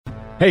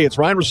Hey, it's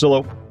Ryan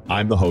Russillo.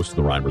 I'm the host of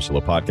the Ryan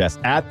Russillo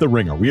podcast at The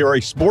Ringer. We are a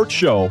sports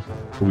show,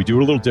 but we do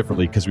it a little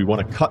differently because we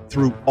want to cut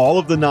through all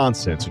of the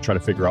nonsense and try to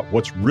figure out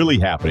what's really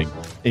happening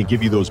and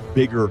give you those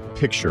bigger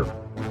picture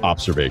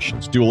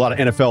observations. Do a lot of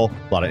NFL,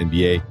 a lot of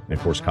NBA, and of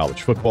course,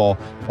 college football.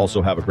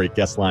 Also have a great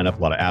guest lineup,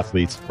 a lot of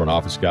athletes, front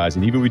office guys,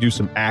 and even we do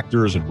some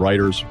actors and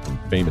writers from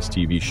famous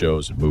TV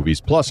shows and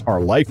movies, plus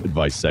our life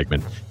advice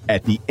segment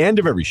at the end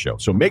of every show.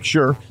 So make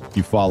sure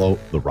you follow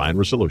The Ryan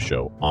Russillo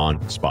Show on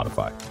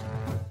Spotify.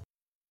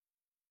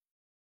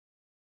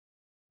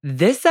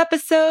 This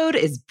episode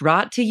is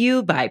brought to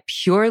you by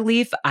Pure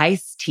Leaf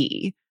Iced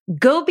Tea.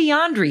 Go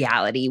beyond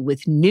reality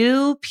with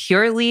new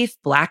Pure Leaf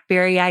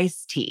Blackberry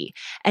Iced Tea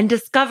and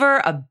discover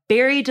a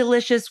berry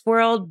delicious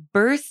world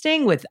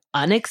bursting with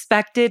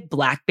unexpected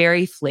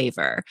blackberry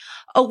flavor.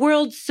 A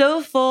world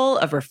so full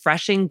of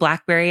refreshing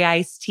blackberry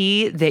iced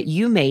tea that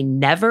you may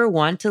never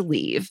want to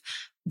leave.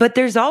 But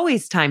there's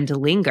always time to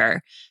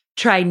linger.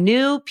 Try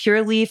new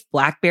Pure Leaf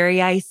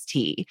Blackberry Iced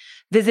Tea.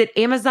 Visit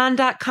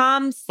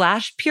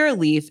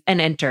Amazon.com/PureLeaf and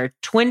enter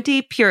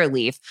 20 Pure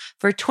Leaf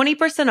for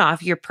 20%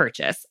 off your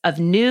purchase of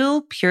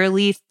new Pure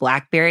Leaf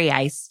Blackberry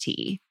Iced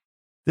Tea.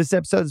 This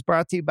episode is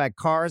brought to you by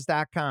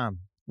Cars.com.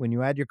 When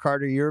you add your car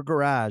to your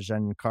garage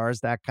on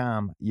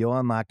Cars.com, you'll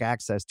unlock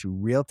access to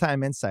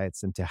real-time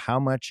insights into how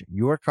much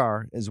your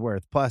car is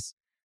worth. Plus,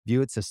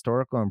 view its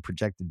historical and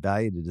projected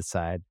value to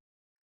decide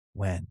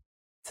when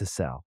to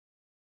sell.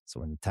 So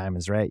when the time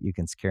is right, you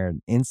can secure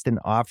an instant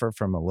offer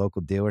from a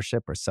local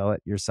dealership or sell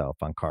it yourself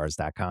on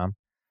Cars.com.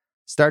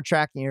 Start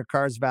tracking your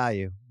car's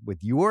value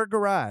with your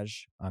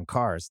garage on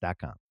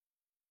Cars.com.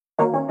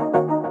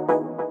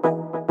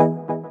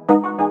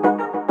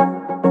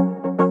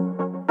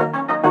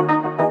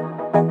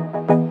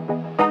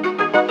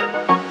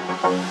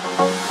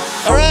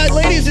 All right,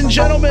 ladies and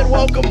gentlemen,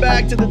 welcome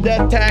back to the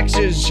Death,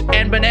 Taxes,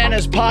 and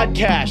Bananas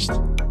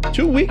podcast.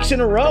 2 weeks in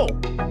a row.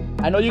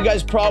 I know you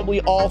guys probably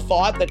all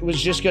thought that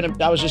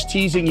I was just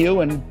teasing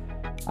you and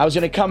I was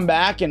going to come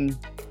back and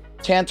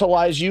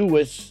tantalize you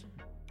with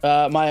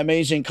my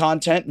amazing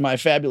content and my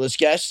fabulous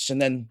guests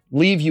and then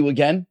leave you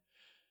again.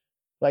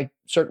 Like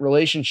certain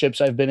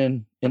relationships I've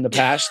been in the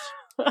past.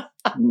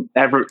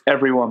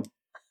 Everyone.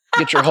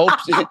 Get your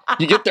hopes,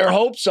 you get their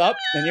hopes up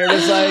and you're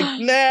just like,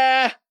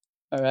 nah.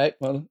 All right,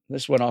 well,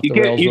 this went off the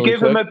rails You really give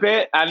quick. them a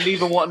bit and leave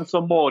them wanting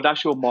some more.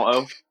 That's your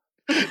motto.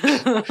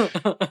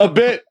 A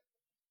bit.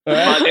 All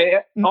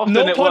right. No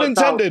pun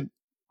intended.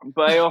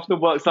 But it often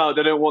works out.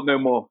 They don't want no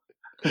more.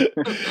 And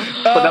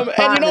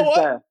you know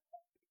what?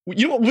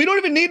 We don't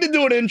even need to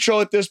do an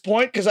intro at this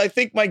point because I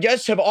think my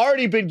guests have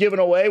already been given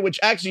away, which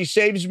actually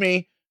saves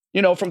me,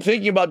 from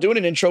thinking about doing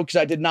an intro because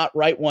I did not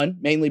write one,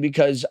 mainly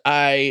because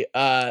I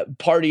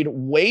partied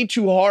way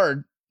too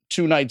hard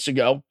 2 nights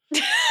ago.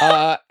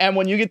 And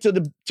when you get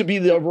to be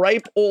the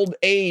ripe old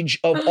age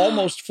of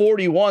almost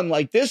 41,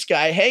 like this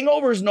guy,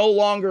 hangovers no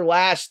longer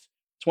last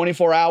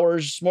 24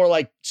 hours, more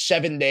like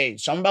 7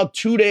 days. So I'm about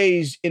 2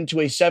 days into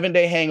a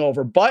 7-day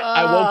hangover, but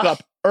I woke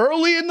up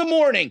early in the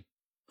morning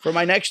for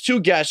my next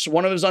 2 guests.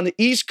 One of them is on the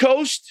East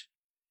Coast.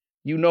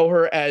 You know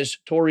her as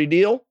Tori.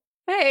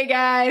 Hey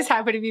guys,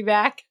 happy to be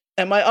back.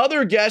 And my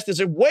other guest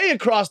is way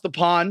across the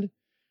pond,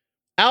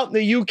 out in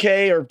the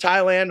UK or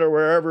Thailand or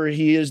wherever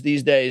he is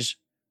these days.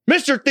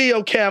 Mr.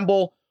 Theo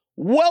Campbell,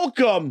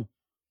 welcome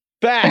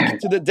back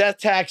to the Death,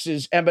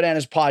 Taxes, and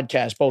Bananas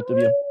podcast, both of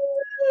you.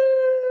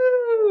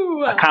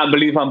 I can't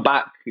believe I'm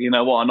back.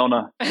 What an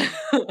honor.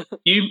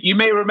 You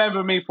may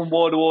remember me from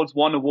World Awards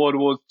 1 and World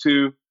Awards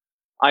 2.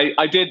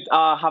 I did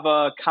have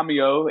a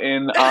cameo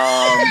in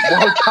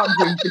World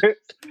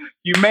Championships.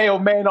 You may or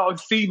may not have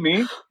seen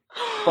me,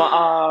 but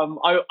I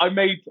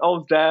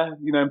was there,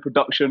 in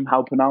production,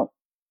 helping out.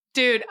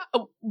 Dude,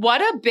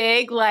 what a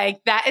big,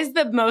 that's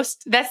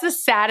the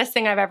saddest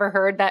thing I've ever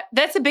heard.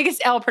 That's the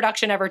biggest L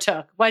production ever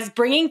took, was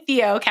bringing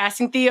Theo,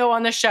 casting Theo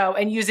on the show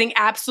and using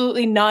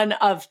absolutely none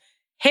of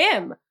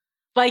him.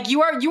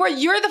 You're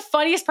the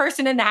funniest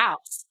person in the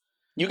house.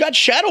 You got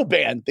shadow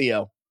banned,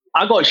 Theo.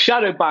 I got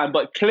shadow banned,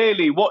 but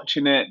clearly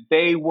watching it,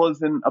 they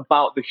wasn't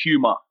about the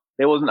humor.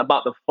 They wasn't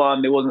about the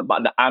fun. They wasn't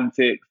about the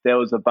antics. There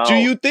was about. Do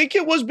you think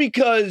it was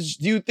because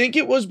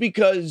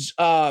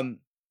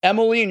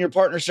Emily and your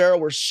partner Sarah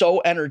were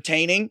so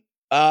entertaining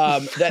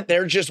that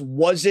there just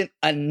wasn't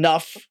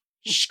enough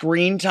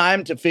screen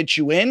time to fit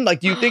you in? Do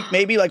you think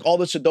maybe all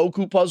the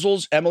Sudoku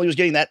puzzles Emily was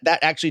getting that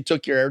actually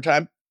took your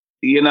airtime?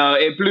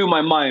 It blew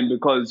my mind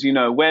because,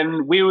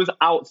 when we was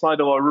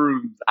outside of our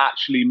rooms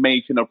actually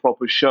making a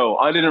proper show,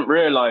 I didn't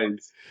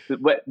realize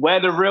that where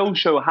the real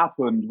show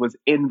happened was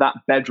in that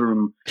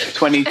bedroom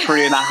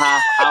 23 and a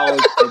half hours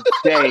a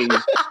day.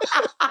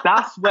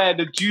 That's where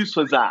the juice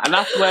was at. And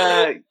that's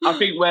where I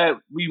think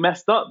where we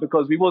messed up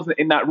because we wasn't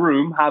in that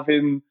room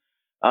having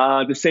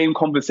the same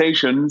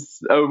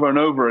conversations over and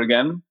over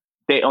again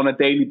on a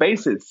daily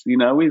basis. We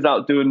was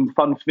out doing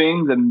fun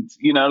things. And,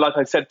 like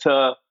I said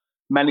to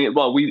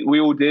we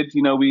all did,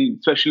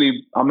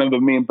 especially I remember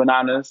me and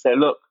Bananas said,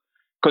 look,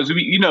 because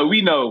we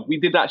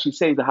did actually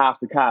say to half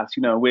the cast,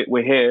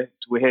 we're here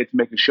to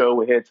make a show.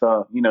 We're here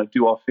to,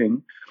 do our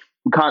thing.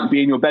 You can't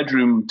be in your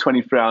bedroom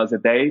 23 hours a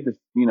day, just,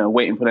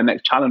 waiting for the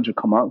next challenge to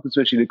come up,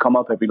 especially they come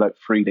up every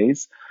 3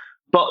 days.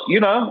 But,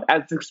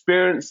 as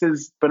experience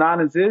as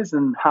Bananas is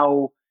and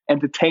how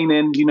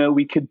entertaining,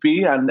 we could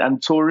be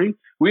and Tori,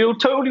 we were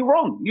totally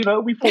wrong. We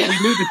thought we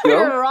knew this girl.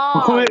 You're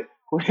wrong.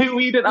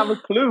 We didn't have a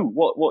clue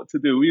what to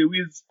do. We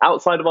was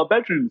outside of our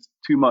bedrooms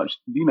too much,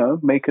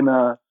 making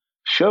a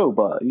show.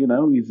 But,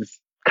 we just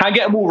can't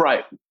get them all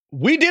right.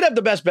 We did have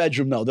the best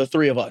bedroom, though, the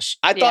three of us.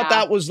 I thought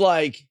that was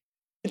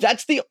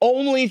that's the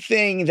only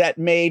thing that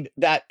made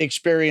that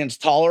experience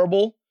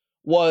tolerable,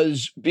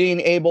 was being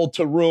able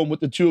to room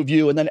with the two of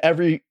you. And then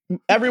every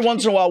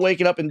once in a while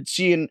waking up and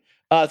seeing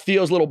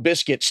Theo's little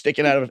biscuit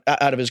sticking out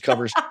of his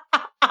covers.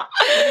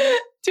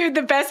 Dude,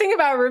 the best thing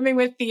about rooming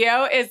with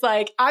Theo is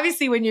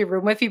obviously when you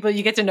room with people,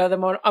 you get to know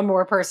them on a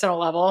more personal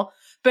level.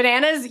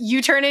 Bananas,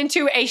 you turn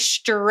into a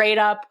straight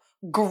up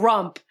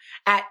grump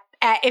at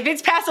if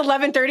it's past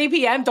 11:30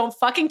 p.m., don't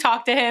fucking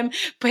talk to him.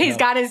 But he's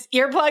got his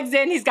earplugs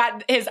in, he's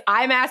got his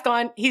eye mask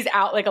on, he's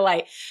out like a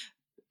light.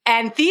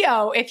 And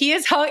Theo, if he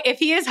is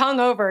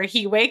hungover,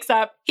 he wakes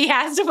up, he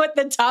has to put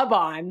the tub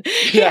on.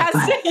 He has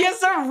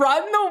to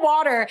run the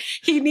water.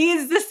 He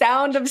needs the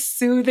sound of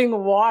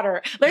soothing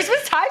water. There's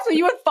been times when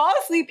you would fall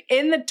asleep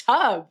in the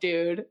tub,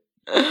 dude.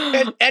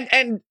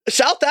 And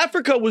South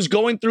Africa was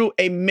going through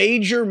a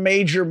major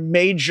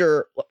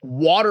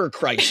water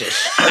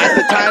crisis at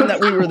the time that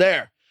we were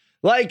there.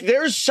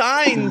 There's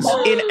signs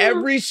in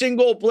every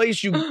single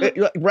place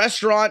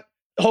restaurant,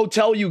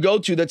 hotel you go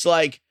to that's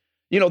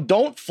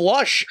don't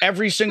flush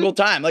every single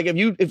time.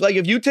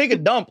 If you take a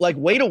dump,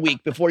 wait a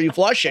week before you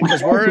flush it,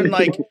 because we're in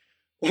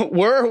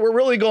we're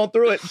really going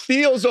through it.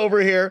 Theo's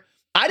over here.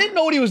 I didn't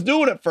know what he was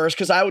doing at first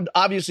because I would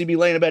obviously be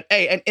laying in bed.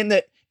 Hey, and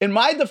in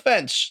my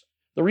defense,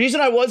 the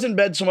reason I was in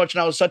bed so much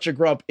and I was such a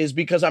grump is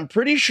because I'm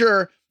pretty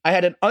sure I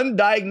had an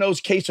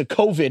undiagnosed case of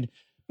COVID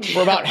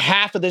for about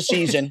half of the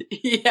season.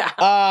 Yeah.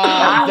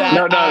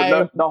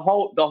 The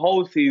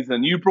whole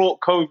season. You brought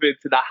COVID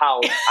to the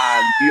house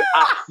and you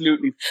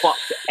absolutely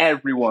fucked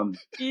everyone.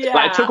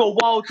 Yeah. It took a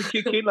while to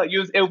kick in. You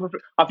was ill.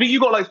 I think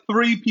you got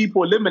 3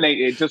 people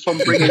eliminated just from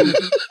bringing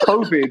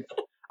COVID,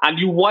 and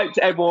you wiped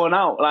everyone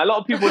out. A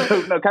lot of people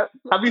don't know. Can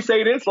we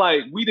say this?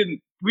 We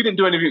didn't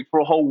do anything for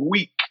a whole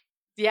week.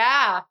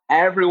 Yeah.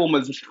 Everyone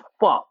was just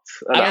fucked.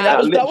 That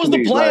was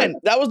the plan.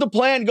 That was the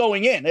plan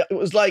going in. It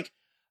was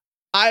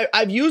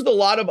I've used a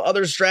lot of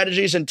other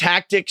strategies and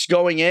tactics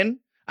going in.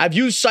 I've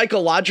used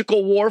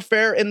psychological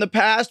warfare in the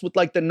past with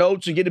the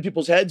notes and get in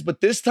people's heads,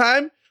 but this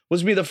time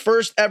was the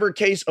first ever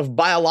case of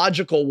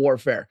biological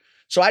warfare.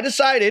 So I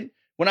decided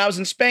when I was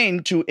in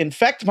Spain to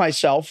infect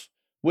myself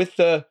with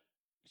the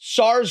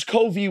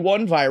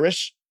SARS-CoV-1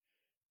 virus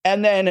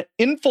and then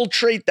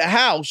infiltrate the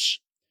house.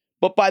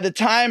 But by the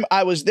time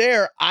I was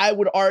there, I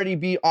would already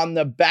be on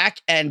the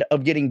back end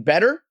of getting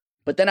better,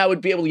 but then I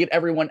would be able to get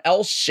everyone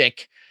else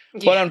sick.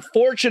 Yeah. But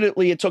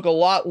unfortunately, it took a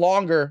lot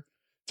longer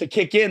to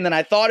kick in than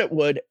I thought it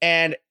would,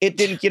 and it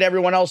didn't get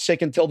everyone else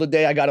sick until the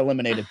day I got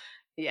eliminated.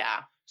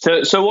 Yeah.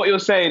 So what you're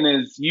saying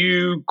is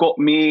you got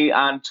me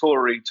and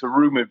Tori to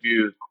room with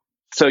you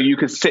so you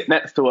could sit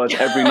next to us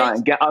every night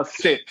and get us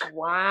sick.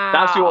 Wow.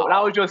 That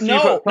was your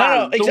secret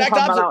plan. No, exact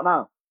opposite. Out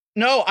now.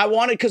 No, I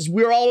wanted, because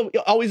we're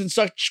always in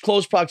such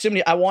close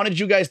proximity, I wanted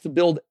you guys to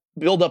build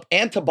up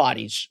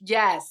antibodies.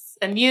 Yes,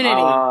 immunity.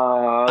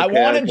 I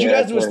wanted you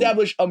guys to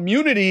establish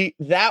immunity.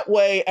 That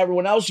way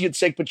everyone else gets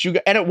sick,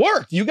 and it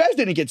worked. You guys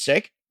didn't get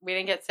sick. We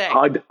didn't get sick.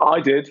 I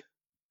did.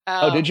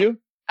 Oh, did you?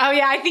 Oh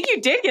yeah, I think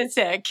you did get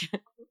sick.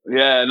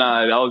 Yeah, no,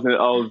 I was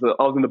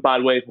in a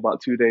bad way for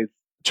about 2 days.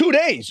 2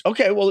 days.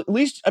 Okay, well at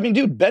least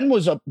dude, Ben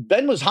was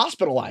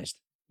hospitalized.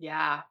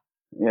 Yeah.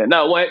 Yeah,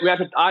 no, we had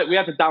to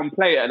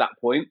downplay it at that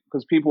point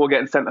because people were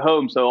getting sent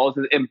home. So I was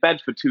in bed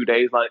for 2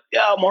 days,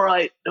 yeah, I'm all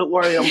right. Don't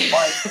worry, I'm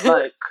fine.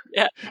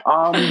 Yeah.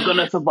 I'm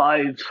gonna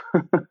survive.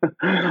 Oh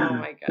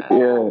my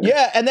God.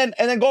 Yeah, and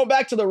then going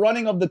back to the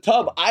running of the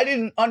tub, I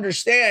didn't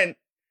understand.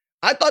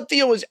 I thought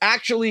Theo was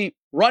actually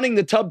running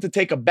the tub to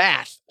take a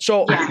bath.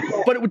 So,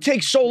 but it would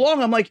take so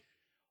long. I'm like,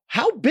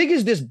 how big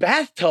is this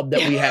bathtub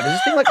that we have? Is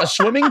this thing like a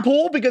swimming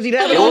pool? Because he'd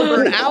have it on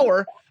for an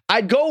hour.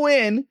 I'd go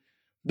in.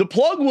 The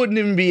plug wouldn't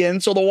even be in,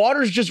 so the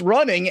water's just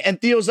running.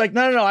 And Theo's like,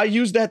 no, I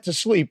use that to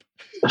sleep.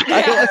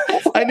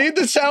 I need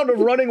the sound of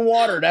running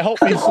water to help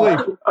me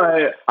sleep.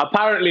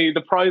 Apparently,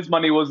 the prize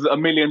money was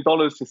 $1 million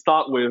to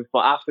start with, but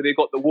after they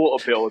got the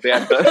water bill, they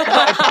had the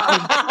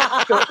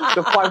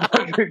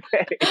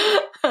 500K.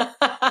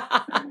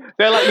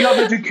 They're like, you have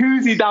a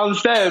jacuzzi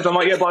downstairs. I'm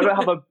like, yeah, but I don't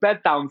have a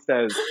bed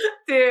downstairs.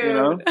 Dude.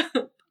 Or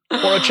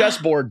a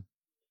chessboard.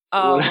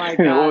 Oh, my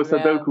God. Or a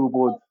Sudoku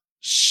board.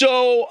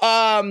 So,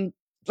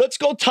 let's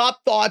go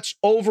top thoughts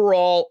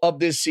overall of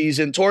this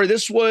season. Tori,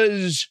 this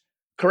was,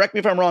 correct me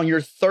if I'm wrong, your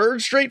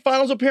third straight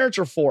finals appearance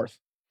or fourth?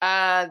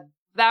 That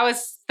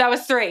was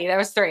 3. That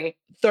was 3.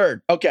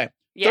 Third. Okay.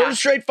 Yeah. Third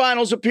straight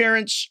finals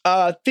appearance.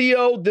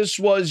 Theo, this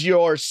was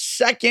your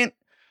second.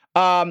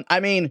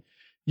 You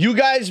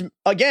guys,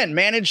 again,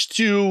 managed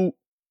to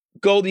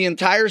go the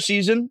entire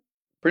season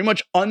pretty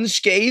much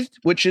unscathed,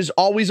 which is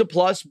always a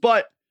plus.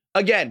 But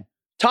again,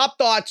 top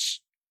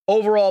thoughts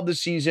overall of the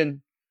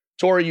season.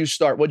 Tori, you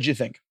start. What'd you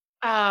think?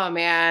 Oh,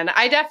 man.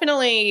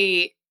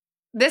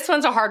 This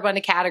one's a hard one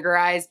to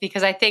categorize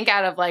because I think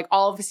out of like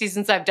all of the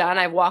seasons I've done,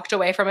 I've walked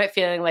away from it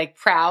feeling like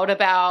proud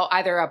about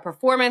either a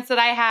performance that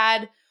I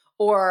had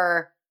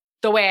or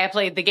the way I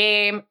played the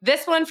game.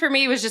 This one for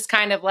me was just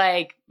kind of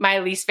like my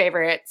least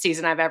favorite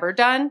season I've ever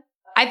done.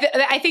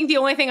 I think the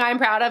only thing I'm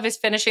proud of is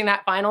finishing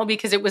that final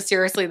because it was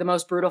seriously the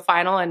most brutal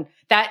final. And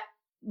that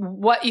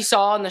what you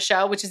saw on the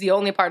show, which is the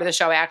only part of the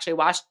show I actually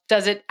watched,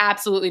 does it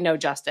absolutely no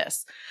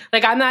justice.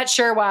 Like, I'm not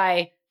sure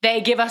why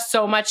they give us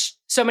so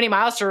many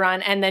miles to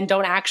run and then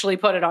don't actually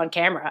put it on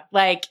camera.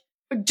 Like,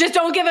 just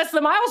don't give us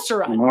the miles to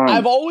run.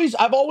 I've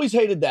always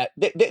hated that.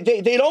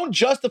 They don't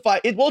justify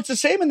it. Well, it's the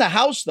same in the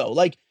house though.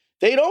 Like,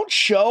 they don't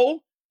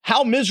show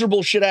how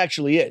miserable shit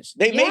actually is.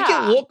 They make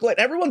it look like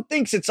everyone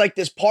thinks it's like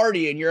this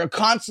party and you're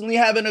constantly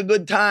having a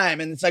good time.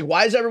 And it's like,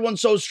 why is everyone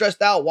so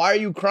stressed out? Why are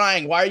you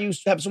crying? Why are you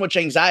have so much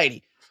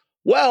anxiety?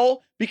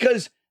 Well,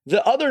 because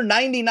the other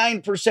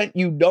 99%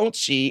 you don't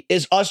see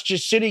is us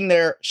just sitting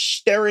there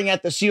staring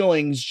at the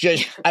ceilings,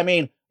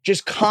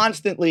 just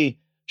constantly,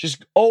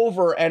 just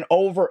over and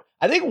over.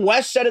 I think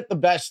Wes said it the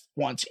best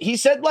once. He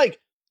said, like,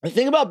 the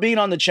thing about being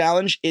on the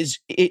challenge is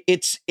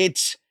it's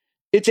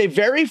a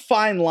very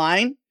fine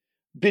line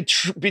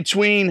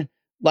between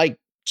like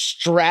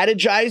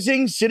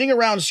strategizing, sitting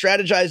around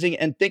strategizing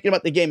and thinking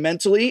about the game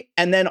mentally,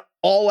 and then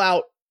all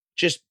out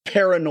just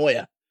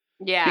paranoia.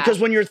 Yeah. Because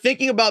when you're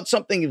thinking about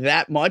something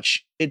that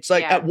much, it's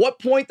like, at what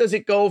point does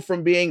it go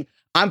from being,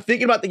 I'm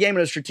thinking about the game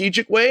in a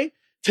strategic way,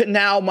 to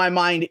now my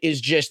mind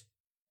is just,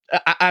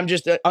 I'm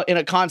just in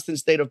a constant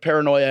state of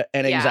paranoia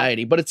and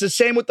anxiety. But it's the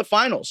same with the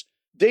finals.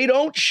 They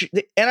don't,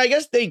 and I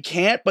guess they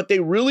can't, but they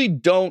really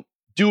don't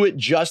do it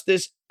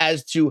justice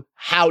as to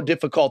how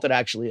difficult it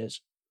actually is.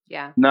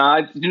 Yeah.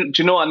 No, do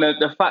you know what?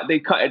 The fact they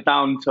cut it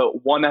down to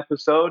one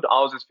episode,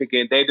 I was just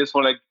thinking they just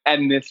want to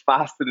end this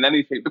faster than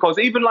anything. Because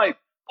even like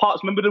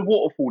parts, remember the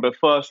waterfall, the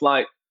first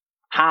like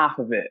half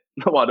of it,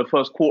 well, the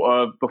first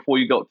quarter before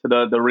you got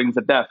to the rings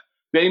of death.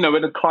 You know,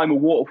 we had to climb a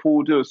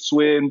waterfall, do a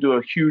swim, do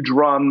a huge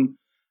run,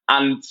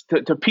 and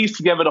to piece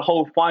together the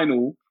whole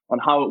final on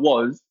how it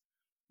was,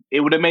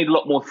 it would have made a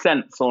lot more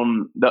sense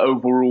on the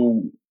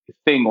overall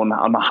thing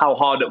on how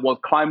hard it was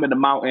climbing the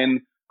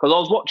mountain. Because I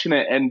was watching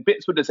it and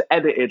bits were just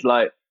edited,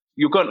 like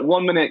you're going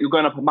 1 minute you're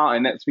going up a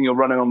mountain, next thing you're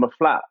running on the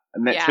flat,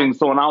 and next thing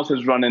someone else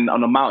is running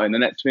on a mountain, the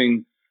next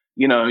thing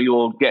you know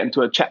you're getting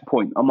to a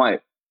checkpoint. I'm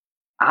like,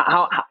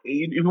 how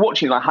you're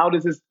watching, like, how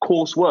does this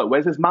course work?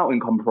 Where's this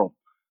mountain come from?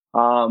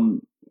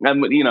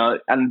 And you know,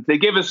 and they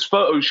give us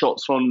photo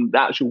shots from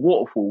the actual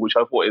waterfall, which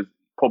I thought is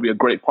probably a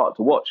great part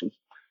to watch. It's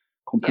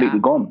completely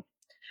gone.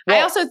 Well,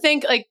 I also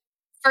think, like,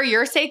 for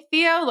your sake,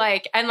 Theo,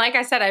 like, and like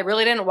I said, I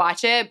really didn't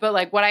watch it, but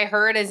like what I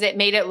heard is it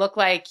made it look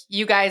like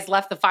you guys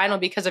left the final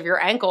because of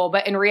your ankle.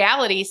 But in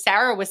reality,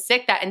 Sarah was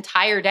sick that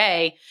entire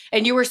day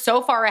and you were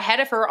so far ahead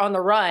of her on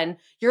the run.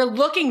 You're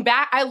looking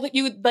back.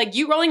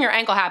 You rolling your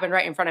ankle happened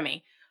right in front of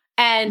me.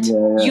 And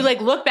you like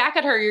look back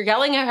at her, you're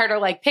yelling at her to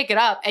like pick it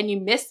up, and you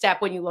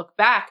misstep when you look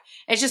back.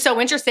 It's just so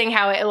interesting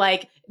how it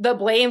like the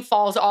blame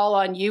falls all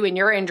on you and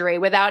your injury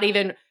without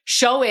even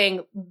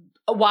showing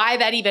why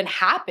that even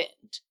happened.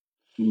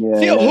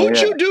 Theo, who'd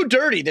you do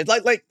dirty? Did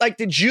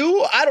did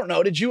you, I don't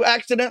know, did you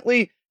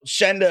accidentally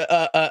send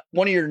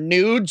one of your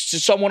nudes to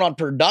someone on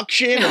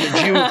production? Or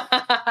did you,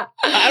 I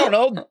don't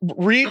know,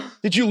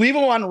 did you leave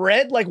them on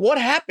red? Like, what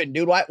happened,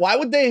 dude?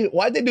 Why'd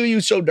they do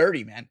you so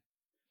dirty, man?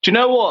 Do you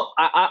know what?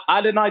 I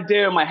had an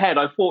idea in my head.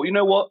 I thought, you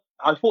know what?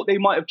 I thought they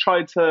might have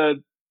tried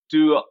to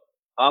do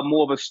a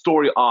more of a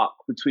story arc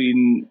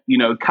between, you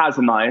know, Kaz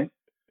and I.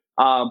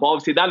 But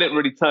obviously that didn't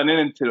really turn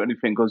into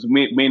anything because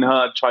me and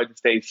her tried to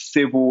stay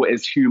civil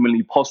as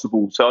humanly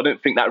possible. So I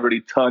don't think that really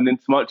turned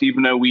into much,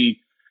 even though we,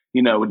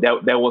 you know,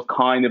 there was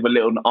kind of a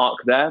little arc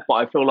there. But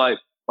I feel like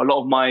a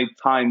lot of my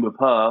time with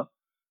her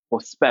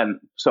was spent.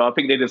 So I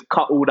think they just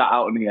cut all that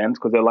out in the end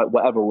because they're like,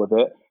 whatever with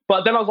it.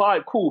 But then I was like, all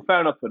right, cool,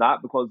 fair enough for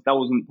that, because that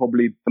wasn't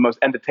probably the most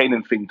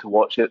entertaining thing to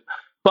watch it.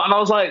 But and I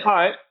was like, all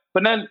right.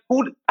 But then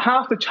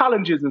half the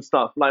challenges and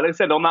stuff, like they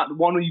said on that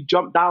one where you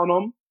jump down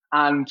on,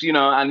 and you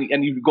know,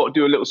 and you've got to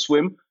do a little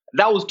swim.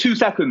 That was 2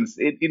 seconds.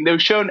 They were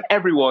showing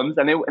everyone's,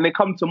 and they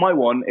come to my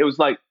one. It was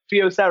like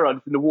Theo, Sarah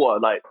in the water,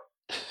 like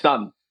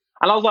done.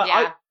 And I was like,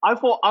 I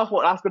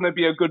thought that's gonna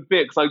be a good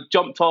bit because I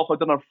jumped off, I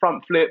done a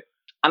front flip,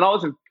 and I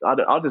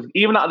just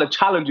even out of the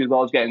challenges I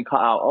was getting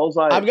cut out. I was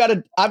like, I've got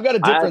a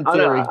different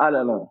theory. I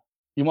don't know.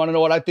 You want to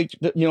know what I think?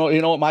 You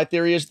know what my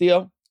theory is,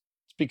 Theo?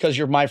 It's because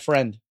you're my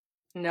friend.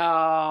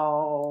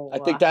 No. I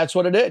think that's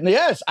what it is.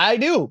 Yes, I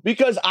do.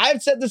 Because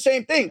I've said the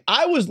same thing.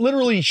 I was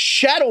literally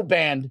shadow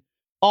banned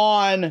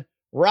on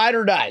Ride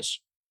or Dies.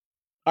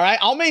 All right.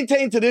 I'll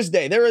maintain to this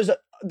day. There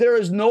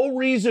is no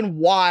reason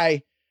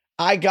why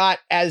I got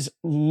as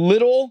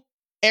little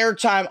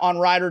airtime on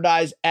Ride or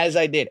Dies as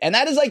I did. And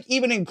that is like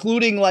even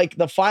including like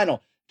the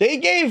final. They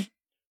gave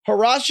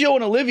Horacio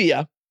and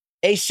Olivia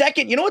a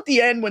second. You know, at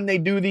the end when they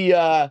do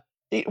the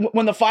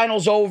when the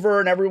final's over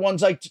and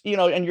everyone's like,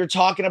 and you're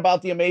talking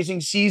about the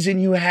amazing season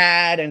you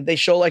had, and they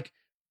show like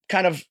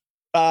kind of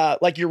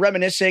like you're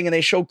reminiscing, and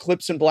they show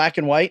clips in black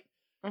and white.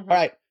 Mm-hmm. All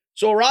right.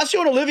 So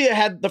Horacio and Olivia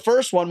had the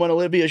first one when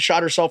Olivia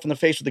shot herself in the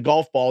face with a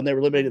golf ball and they were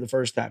eliminated the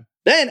first time.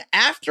 Then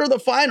after the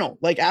final,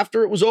 like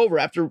after it was over,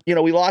 after,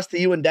 we lost to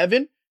you and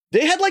Devin,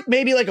 they had like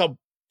maybe like a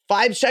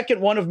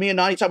 5-second one of me and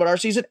Nani talking about our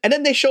season. And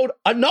then they showed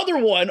another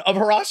one of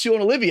Horacio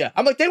and Olivia.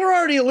 I'm like, they were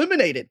already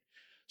eliminated.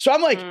 So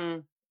I'm like,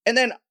 and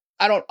then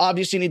I don't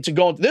obviously need to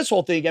go into this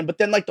whole thing again, but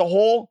then like the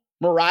whole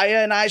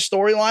Mariah and I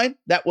storyline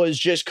that was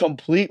just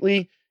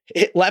completely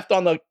left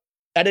on the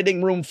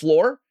editing room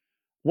floor.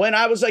 When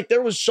I was like,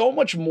 there was so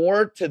much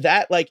more to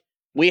that. Like,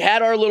 we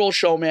had our little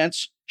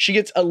showmance. She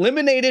gets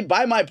eliminated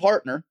by my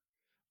partner,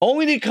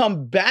 only to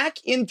come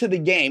back into the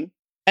game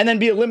and then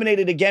be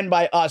eliminated again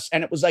by us.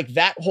 And it was like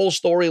that whole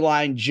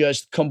storyline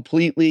just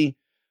completely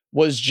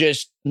was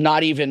just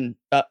not even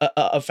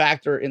a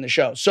factor in the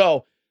show.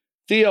 So,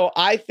 Theo,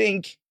 I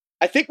think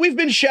we've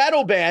been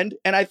shadow banned.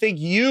 And I think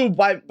you,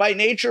 by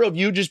nature of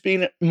you just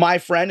being my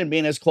friend and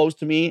being as close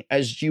to me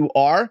as you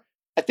are,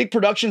 I think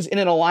production's in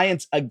an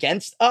alliance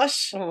against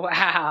us.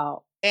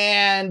 Wow.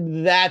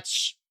 And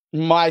that's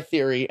my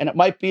theory. And it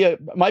might be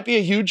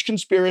a huge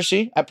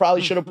conspiracy. I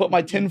probably should have put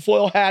my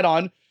tinfoil hat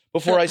on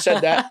before I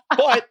said that.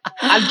 But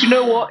and you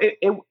know what?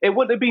 It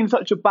wouldn't have been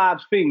such a bad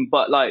thing.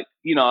 But like,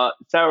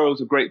 Sarah was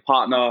a great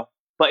partner.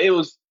 But it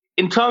was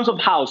in terms of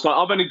how. So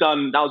I've only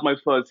done, that was my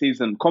first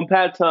season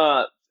compared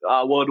to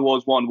World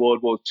Wars I,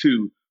 World War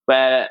II,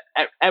 where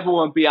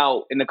everyone would be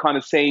out in the kind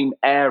of same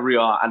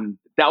area, and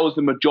that was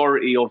the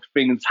majority of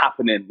things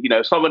happening.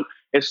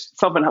 If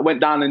something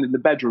went down in the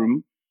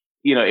bedroom,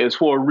 it was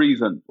for a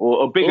reason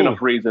or a big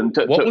enough reason.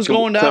 What was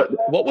going down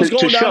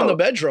in the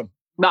bedroom?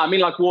 No, I mean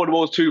like World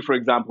War II, for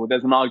example.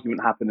 There's an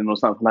argument happening or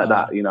something like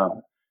that.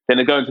 Then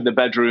they go into the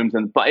bedrooms,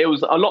 but it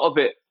was a lot of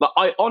it. Like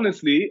I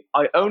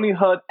only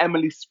heard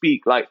Emily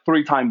speak like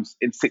 3 times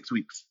in 6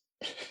 weeks.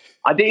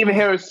 I didn't even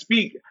hear her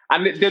speak.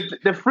 And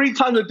the 3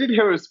 times I did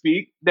hear her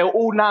speak, they were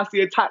all nasty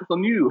attacks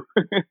on you.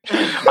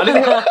 I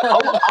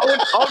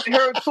would hear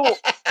her talk.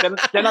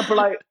 Then I'd be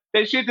like,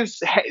 they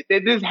just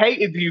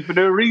hated you for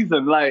no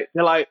reason. Like,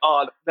 they're like,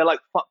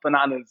 fuck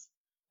bananas.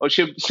 Or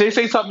she'll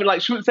say something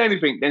like, she wouldn't say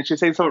anything. Then she'll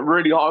say something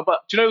really hard. But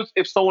do you know,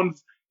 if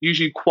someone's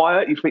usually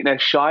quiet, you think they're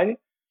shy?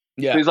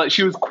 Yeah. So it's like,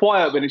 she was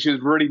quiet, but she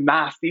was really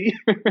nasty.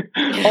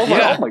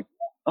 I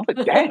was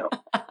like, damn.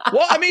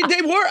 Well, I mean,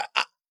 they were...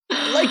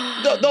 Like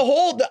the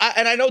whole,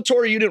 and I know,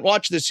 Tori, you didn't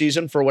watch this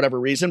season for whatever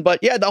reason, but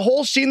yeah, the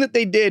whole scene that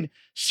they did,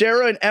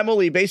 Sarah and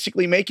Emily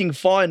basically making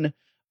fun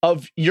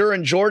of your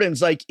and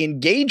Jordan's like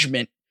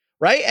engagement,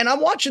 right? And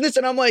I'm watching this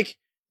and I'm like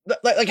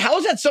how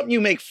is that something you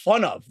make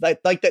fun of?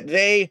 Like that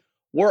they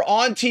were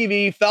on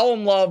TV, fell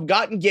in love,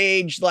 got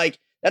engaged. Like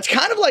that's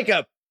kind of like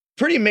a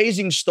pretty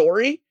amazing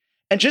story.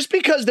 And just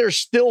because they're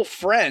still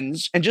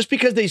friends and just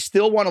because they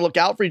still want to look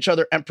out for each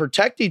other and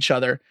protect each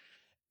other,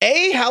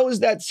 how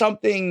is that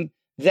something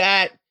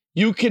that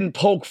you can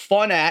poke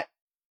fun at?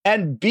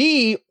 And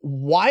B,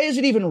 why is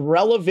it even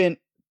relevant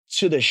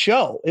to the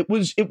show? It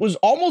was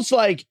almost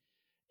like,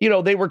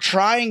 they were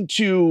trying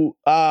to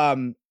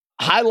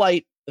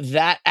highlight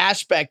that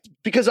aspect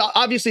because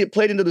obviously it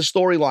played into the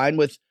storyline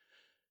with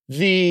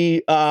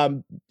the,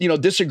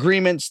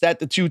 disagreements that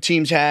the two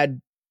teams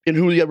had in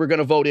who they were going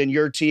to vote in,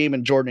 your team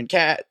and Jordan and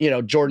Kaz,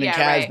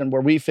 right, and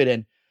where we fit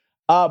in.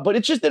 But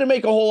it just didn't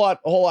make a whole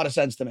lot of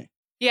sense to me.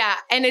 Yeah.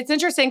 And it's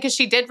interesting because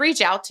she did reach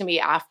out to me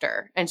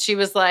after and she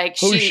was like,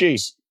 Who's she?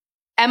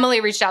 Emily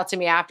reached out to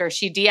me after.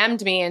 She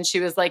DM'd me and she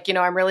was like,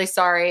 I'm really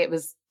sorry. It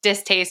was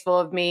distasteful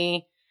of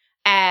me.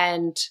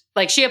 And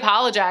like, she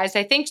apologized.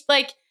 I think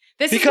like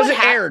this because is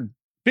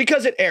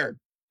because it aired.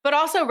 But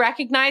also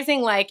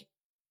recognizing like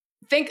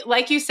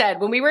you said,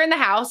 when we were in the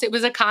house, it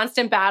was a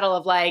constant battle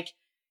of like,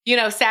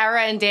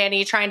 Sarah and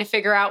Danny trying to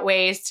figure out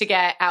ways to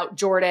get out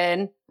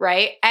Jordan.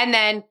 Right. And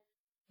then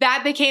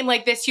that became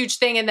like this huge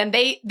thing. And then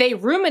they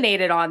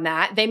ruminated on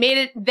that. They made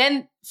it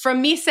then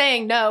from me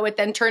saying no, it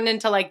then turned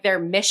into like their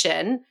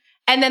mission.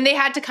 And then they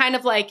had to kind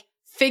of like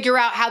figure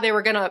out how they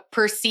were going to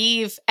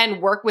perceive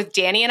and work with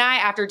Danny and I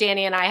after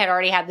Danny and I had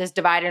already had this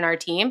divide in our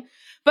team.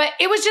 But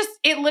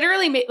it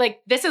literally made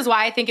like, this is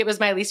why I think it was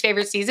my least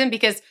favorite season,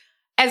 because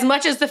as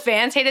much as the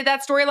fans hated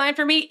that storyline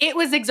for me, it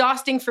was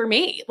exhausting for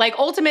me. Like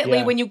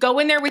ultimately, when you go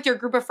in there with your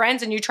group of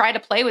friends and you try to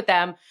play with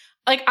them,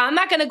 like, I'm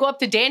not going to go up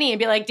to Danny and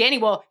be like, Danny,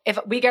 well, if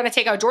we got to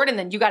take out Jordan,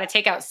 then you got to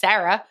take out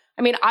Sarah.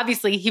 I mean,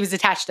 obviously she was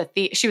attached to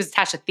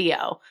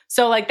Theo.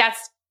 So like,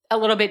 that's a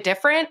little bit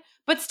different,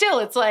 but still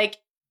it's like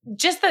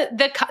just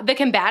the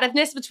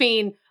combativeness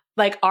between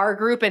like our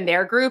group and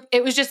their group.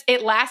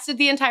 It lasted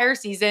the entire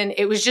season.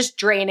 It was just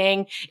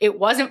draining. It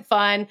wasn't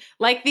fun.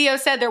 Like Theo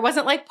said, there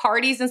wasn't like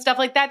parties and stuff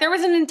like that. There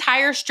was an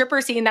entire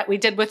stripper scene that we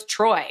did with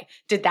Troy.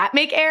 Did that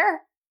make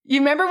air? You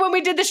remember when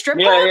we did the strip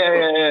club?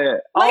 Yeah.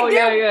 Like,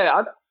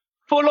 yeah.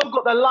 Full on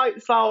got the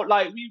lights out.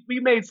 Like we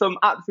made some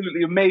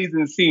absolutely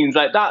amazing scenes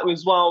like that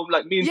as well.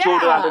 Like me and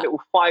Jordan had a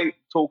little fight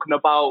talking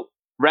about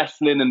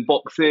wrestling and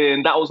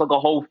boxing. That was like a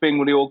whole thing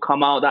when they all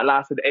come out. That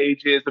lasted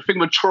ages. The thing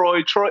with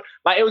Troy,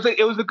 like it was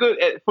a good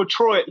for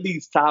Troy at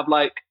least to have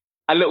like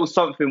a little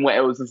something where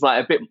it was just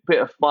like a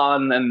bit of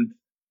fun, and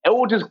it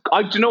all just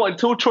you know what,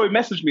 until Troy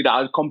messaged me that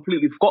I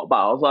completely forgot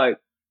about it. I was like,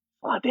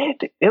 oh,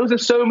 there was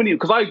just so many,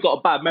 because I got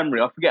a bad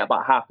memory. I forget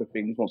about half the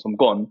things once I'm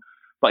gone.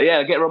 But yeah,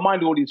 I get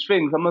reminded of all these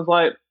things. I was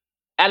like,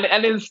 and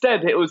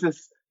instead it was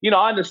this, you know,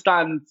 I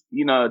understand,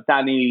 you know,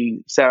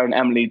 Danny, Sarah and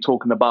Emily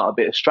talking about a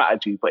bit of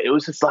strategy, but it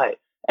was just like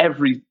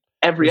every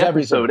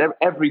episode,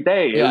 every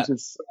day. Yeah.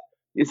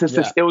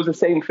 It was the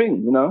same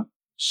thing, you know?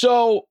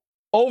 So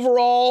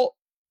overall,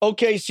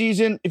 okay,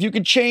 season, if you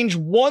could change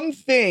one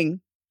thing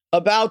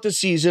about the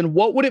season,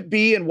 what would it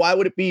be, and why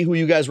would it be who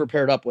you guys were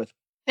paired up with?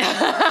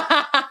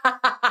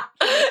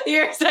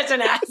 You're such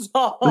an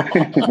asshole.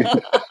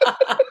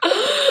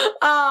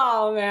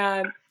 Oh,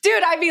 man.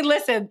 Dude, I mean,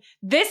 listen,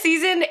 this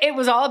season, it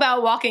was all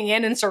about walking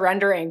in and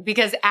surrendering,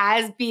 because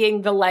as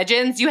being the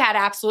legends, you had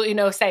absolutely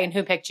no say in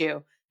who picked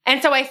you.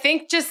 And so I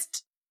think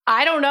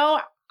I don't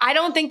know. I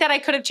don't think that I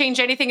could have changed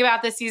anything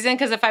about this season,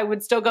 because if I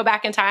would still go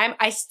back in time,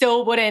 I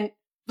still wouldn't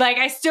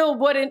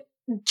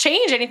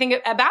change anything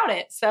about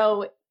it.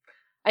 So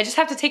I just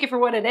have to take it for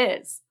what it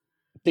is.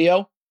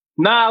 Theo?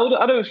 Nah,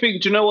 I don't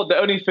think. Do you know what? The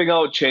only thing I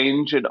would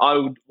change, and I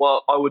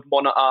would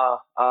monitor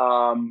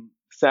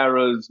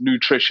Sarah's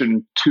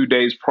nutrition 2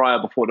 days prior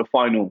before the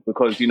final,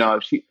 because you know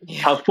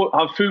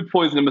her food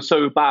poisoning was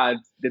so bad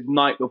the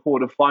night before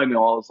the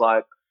final. I was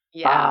like,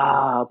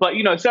 but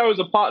you know, Sarah's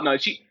a partner.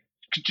 Do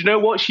you know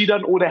what? She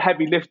done all the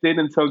heavy lifting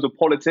in terms of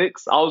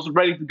politics. I was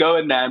ready to go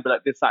in there and be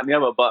like this, that, and the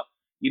other, but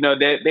you know,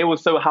 they were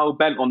so hell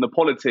bent on the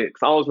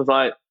politics. I was just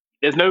like,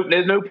 there's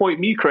no point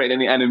me creating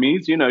any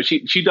enemies. You know,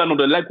 she done all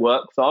the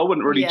legwork, so I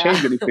wouldn't really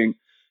change anything.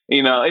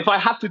 You know, if I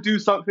had to do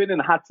something and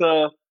had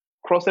to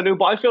cross anyone,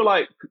 but I feel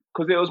like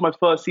because it was my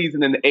first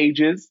season in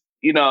ages,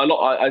 you know,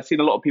 I've seen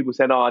a lot of people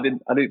saying, "Oh, I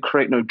didn't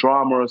create no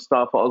drama or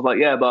stuff." I was like,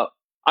 yeah, but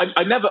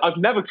I've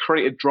never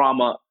created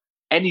drama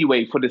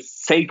anyway for the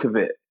sake of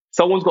it.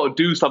 Someone's got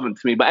to do something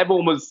to me. But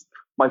everyone was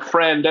my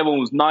friend.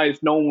 Everyone was nice.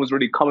 No one was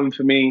really coming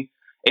for me.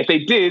 If they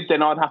did,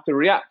 then I'd have to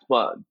react.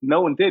 But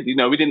no one did. You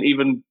know, we didn't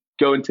even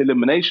go into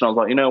elimination. I was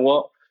like, you know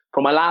what?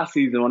 For my last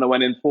season, when I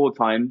went in 4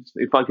 times,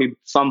 if I could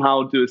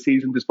somehow do a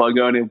season just by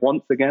going in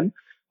once again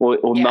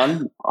or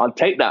none, I'd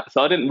take that.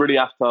 So I didn't really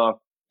have to.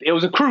 It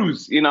was a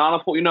cruise, you know. And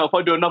I thought, you know, if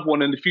I do another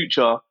one in the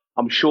future,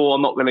 I'm sure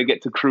I'm not going to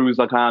get to cruise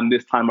like I am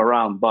this time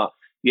around. But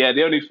yeah,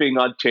 the only thing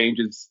I'd change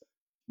is,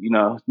 you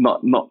know,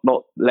 not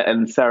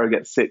letting Sarah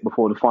get sick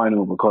before the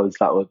final, because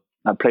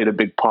that played a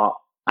big part.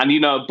 And, you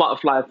know,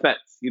 butterfly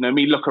effects, you know,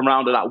 me looking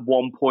around at that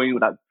one point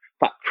with that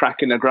crack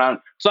in the ground.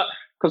 So,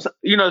 because,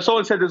 you know,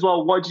 someone said as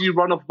well, why did you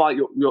run off about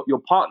your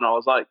partner? I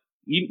was like,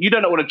 you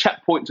don't know what the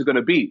checkpoints are going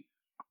to be.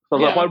 So I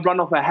was like, if I run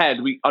off ahead,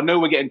 I know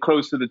we're getting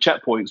close to the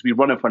checkpoints. We're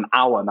running for an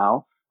hour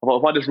now. I thought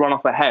if I just run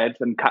off ahead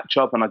and catch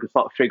up and I can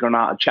start figuring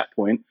out a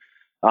checkpoint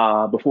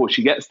before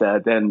she gets there,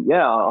 then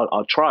yeah,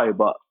 I'll try.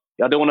 But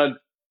I don't want to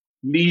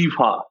leave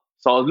her.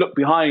 So I looked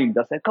behind.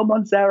 I said, come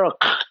on, Sarah.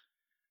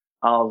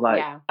 I was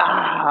like,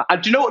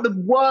 And do you know what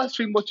the worst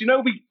thing was? You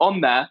know,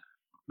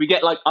 we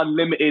get like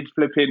unlimited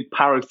flipping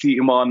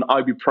paracetamol,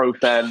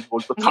 ibuprofen, or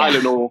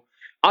Tylenol.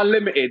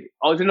 Unlimited.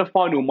 I was in the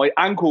final. My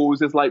ankle was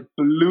just like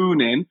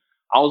ballooning.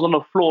 I was on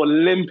the floor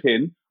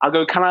limping. I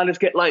go, can I just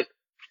get like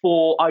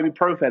 4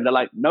 ibuprofen? They're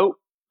like, nope.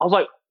 I was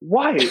like,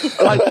 why?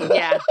 Like,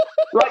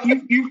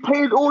 like you've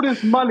paid all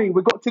this money.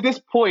 We got to this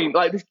point.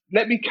 Like, just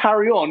let me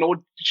carry on, or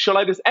shall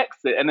I just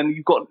exit? And then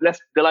you've got less.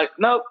 They're like,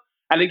 nope.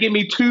 And they give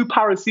me 2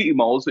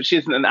 paracetamols, which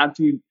isn't an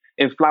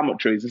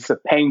anti-inflammatory. It's a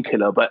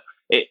painkiller, but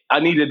I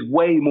needed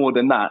way more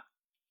than that.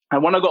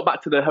 And when I got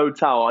back to the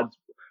hotel,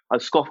 I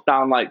scoffed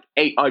down like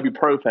 8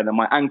 ibuprofen, and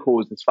my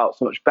ankles just felt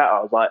so much better.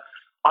 I was like,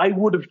 I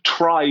would have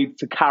tried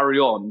to carry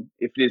on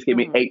if they just gave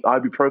me 8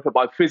 ibuprofen,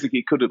 but I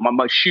physically couldn't.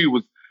 My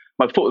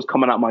foot was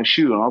coming out my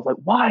shoe, and I was like,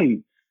 why?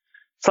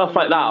 Stuff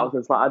like that. I was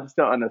just like, I just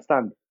don't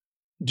understand.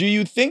 Do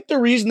you think the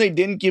reason they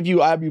didn't give you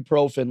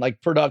ibuprofen, like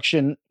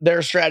production,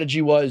 their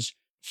strategy was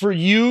for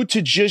you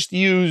to just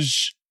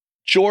use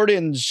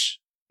Jordan's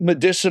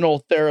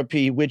medicinal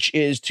therapy, which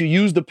is to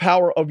use the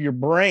power of your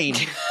brain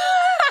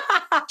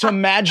to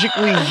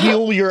magically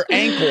heal your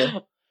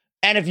ankle?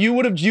 And if you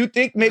would have, do you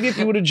think maybe if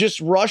you would have just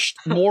rushed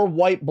more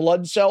white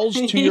blood cells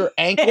to your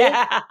ankle,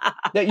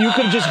 that you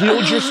could have just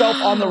healed yourself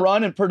on the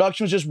run, and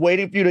production was just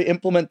waiting for you to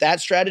implement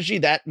that strategy?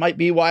 That might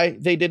be why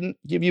they didn't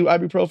give you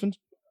ibuprofen?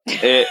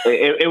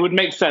 It would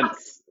make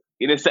sense.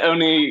 It's the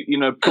only,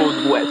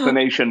 plausible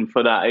explanation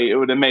for that. It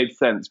would have made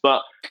sense.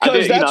 But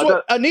because that's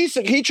what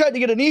Anissa, he tried to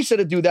get Anissa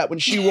to do that when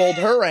she rolled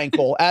her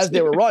ankle as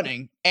they were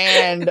running.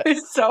 And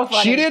it's so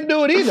funny. She didn't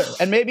do it either.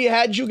 And maybe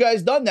had you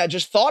guys done that,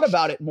 just thought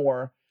about it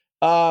more,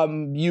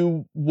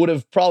 you would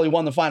have probably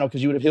won the final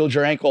because you would have healed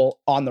your ankle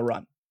on the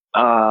run.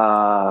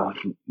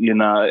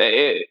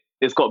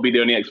 It's got to be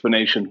the only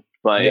explanation,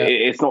 but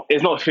it's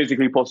not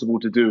physically possible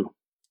to do.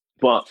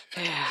 But,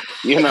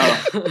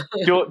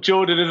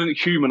 Jordan isn't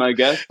human, I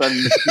guess.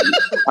 And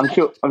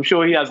I'm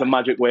sure he has a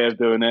magic way of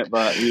doing it,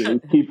 but he's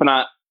keeping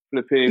that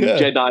flipping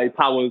Jedi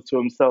powers to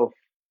himself.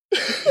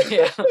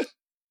 Yeah.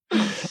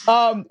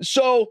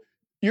 So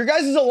your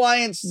guys'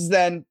 alliances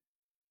then,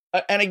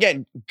 and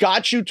again,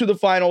 got you to the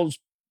finals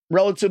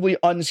relatively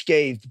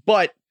unscathed,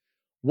 but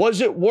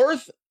was it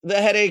worth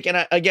the headache?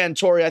 And again,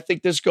 Tori, I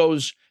think this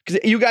goes, because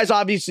you guys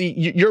obviously,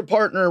 your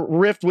partner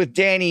rift with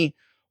Danny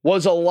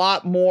was a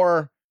lot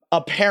more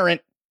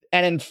apparent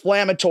and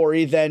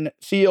inflammatory than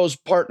Theo's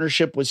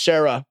partnership with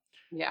Sarah.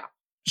 Yeah.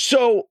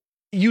 So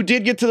you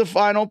did get to the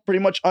final pretty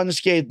much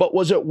unscathed, but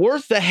was it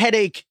worth the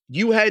headache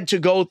you had to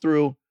go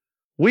through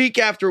week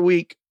after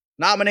week,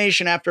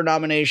 nomination after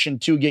nomination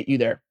to get you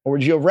there? Or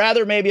would you have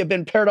rather maybe have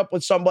been paired up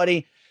with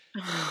somebody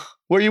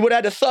where you would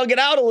have had to thug it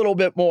out a little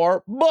bit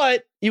more,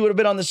 but you would have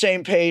been on the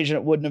same page and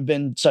it wouldn't have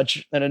been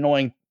such an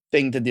annoying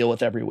thing to deal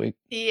with every week?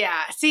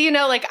 Yeah. See,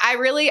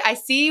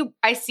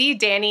 I see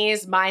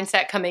Danny's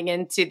mindset coming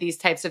into these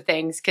types of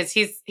things because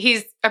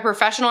he's a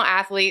professional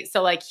athlete.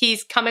 So like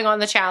he's coming on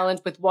the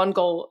challenge with one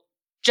goal,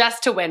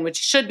 just to win, which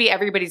should be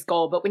everybody's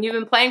goal. But when you've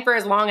been playing for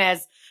as long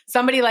as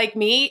somebody like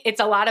me, it's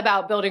a lot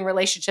about building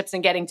relationships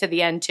and getting to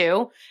the end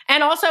too.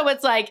 And also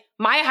it's like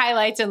my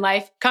highlights in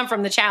life come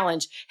from the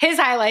challenge. His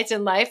highlights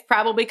in life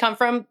probably come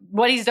from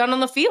what he's done on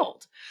the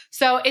field.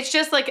 So it's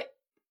just like,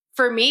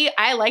 for me,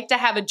 I like to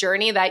have a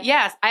journey that,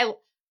 yes,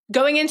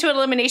 going into an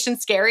elimination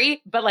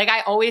scary, but like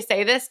I always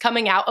say this,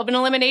 coming out of an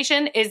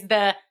elimination is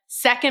the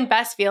second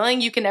best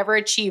feeling you can ever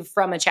achieve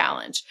from a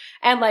challenge.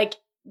 And like,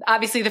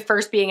 obviously the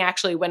first being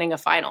actually winning a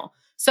final.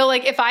 So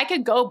like, if I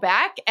could go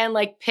back and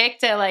like pick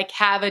to like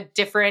have a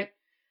different,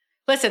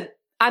 listen,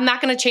 I'm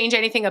not going to change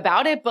anything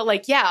about it, but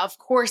like, yeah, of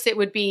course it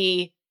would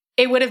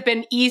have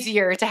been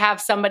easier to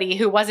have somebody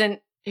who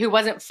wasn't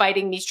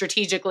fighting me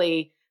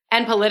strategically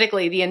and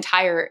politically the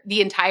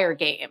entire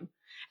game.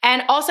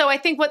 And also I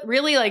think what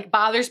really like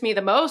bothers me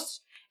the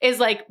most is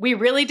like, we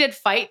really did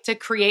fight to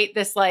create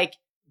this like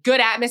good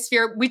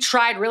atmosphere. We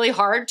tried really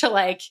hard to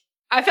like,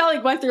 I felt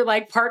like went through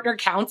like partner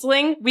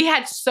counseling. We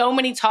had so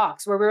many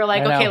talks where we were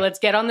like, okay, let's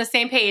get on the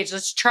same page.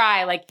 Let's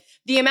try. Like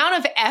the amount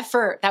of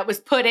effort that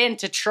was put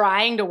into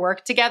trying to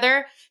work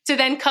together to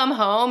then come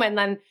home and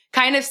then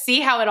kind of see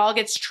how it all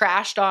gets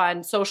trashed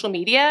on social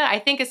media, I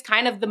think is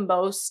kind of the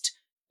most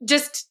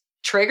just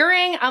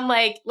triggering. I'm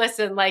like,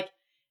 listen, like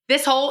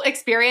this whole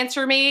experience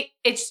for me,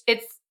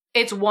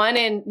 it's one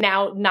in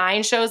now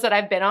 9 shows that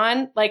I've been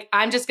on. Like,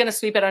 I'm just going to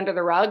sweep it under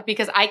the rug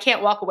because I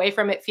can't walk away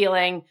from it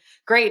feeling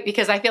great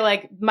because I feel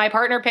like my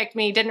partner picked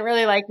me, didn't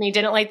really like me,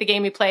 didn't like the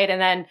game we played. And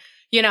then,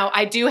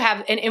 I do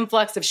have an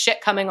influx of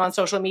shit coming on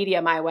social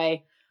media my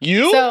way.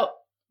 So,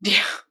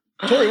 yeah.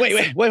 Tori,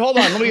 wait, hold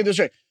on. Let me get this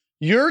straight.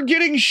 You're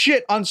getting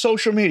shit on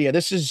social media.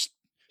 This is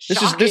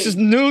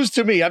news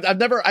to me. I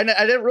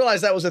didn't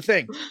realize that was a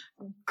thing.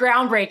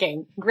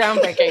 Groundbreaking.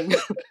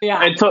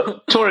 Yeah. And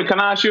Tori, can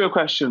I ask you a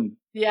question?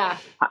 Yeah.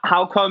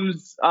 How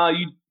comes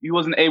you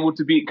wasn't able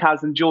to beat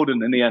Kaz and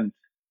Jordan in the end?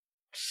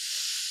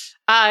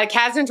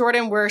 Kaz and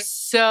Jordan were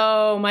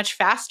so much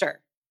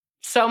faster.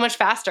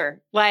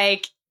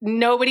 Like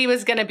nobody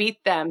was going to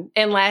beat them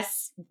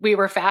unless we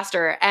were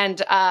faster.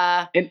 And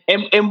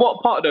in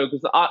what part though?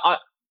 Because I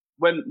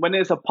when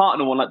it's a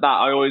partner one like that,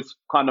 I always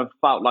kind of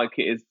felt like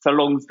it is, so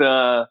long as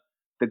the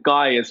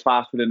guy is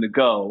faster than the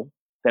girl,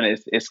 then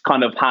it's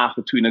kind of half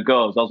between the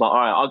girls. I was like,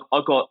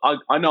 all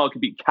right, I know I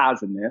could beat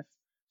Kaz in this.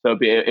 So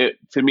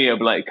to me, it'd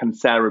be like, can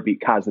Sarah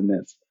beat Kaz in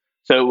this?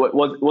 So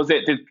was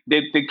it?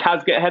 Did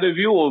Kaz get ahead of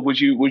you, or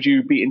was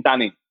you beating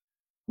Danny?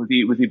 Was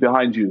he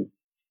behind you?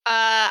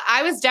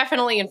 I was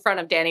definitely in front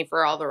of Danny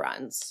for all the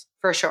runs,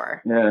 for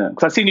sure. Yeah,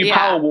 because I've seen you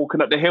power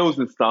walking up the hills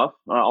and stuff.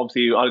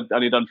 Obviously, I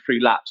only done 3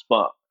 laps,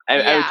 but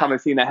every time I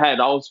seen a head,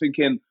 I was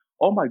thinking,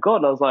 oh my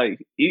God. I was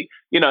like,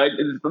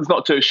 it's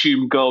not to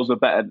assume boys are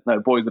better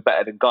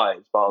than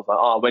guys, but I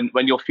was like,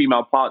 when your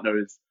female partner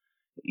is,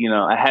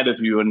 ahead of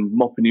you and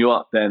mopping you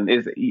up, then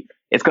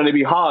it's going to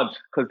be hard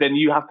because then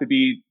you have to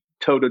be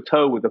toe to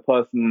toe with the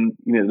person,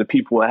 the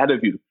people ahead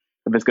of you,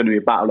 if it's going to be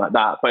a battle like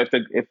that. But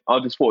if I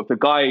just thought if the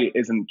guy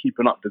isn't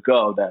keeping up the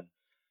girl, then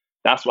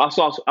that's what I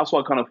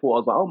kind of thought. I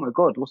was like, oh my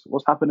God,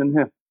 what's happening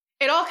here?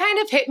 It all kind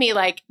of hit me,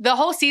 like the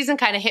whole season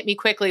kind of hit me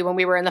quickly when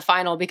we were in the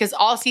final, because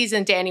all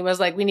season Danny was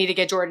like, we need to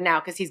get Jordan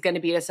out because he's going to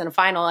beat us in a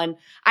final. And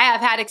I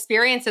have had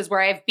experiences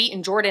where I've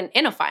beaten Jordan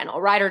in a final,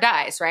 ride or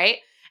dies, right?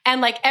 And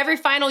like every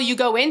final you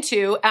go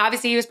into,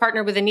 obviously he was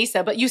partnered with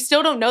Anissa, but you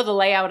still don't know the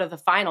layout of the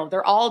final.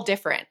 They're all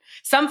different.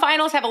 Some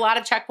finals have a lot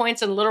of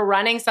checkpoints and little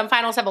running. Some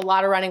finals have a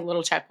lot of running,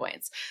 little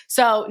checkpoints.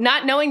 So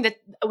not knowing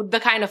the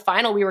kind of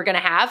final we were going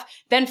to have,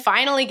 then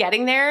finally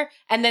getting there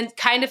and then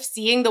kind of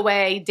seeing the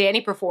way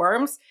Danny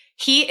performs,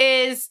 he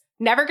is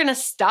never going to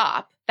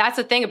stop. That's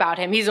the thing about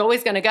him. He's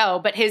always going to go,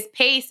 but his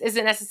pace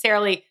isn't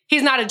necessarily,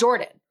 he's not a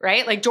Jordan,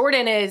 right? Like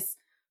Jordan is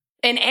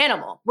an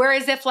animal.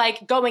 Whereas if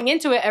like going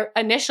into it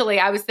initially,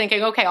 I was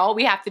thinking, okay, all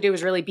we have to do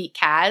is really beat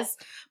Kaz.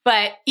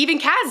 But even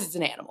Kaz is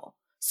an animal.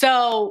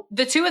 So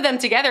the two of them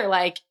together,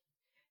 like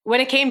when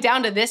it came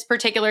down to this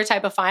particular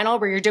type of final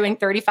where you're doing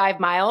 35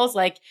 miles,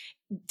 like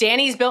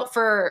Danny's built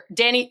for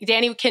Danny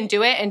can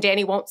do it and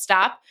Danny won't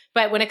stop.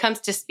 But when it comes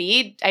to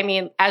speed, I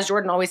mean, as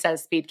Jordan always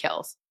says, speed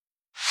kills.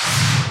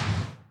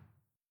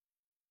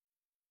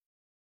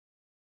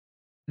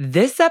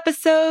 This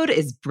episode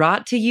is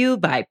brought to you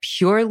by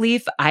Pure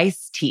Leaf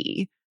Iced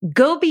Tea.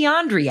 Go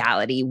beyond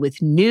reality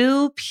with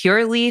new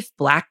Pure Leaf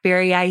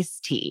Blackberry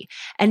Iced Tea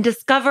and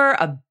discover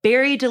a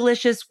berry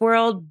delicious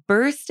world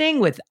bursting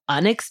with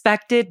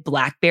unexpected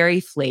blackberry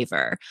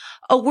flavor.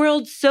 A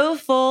world so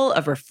full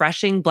of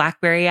refreshing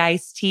blackberry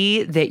iced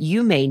tea that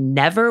you may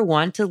never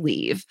want to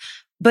leave.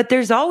 But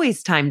there's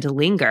always time to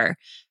linger.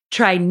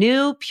 Try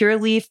new Pure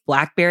Leaf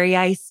Blackberry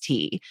Iced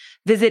Tea.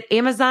 Visit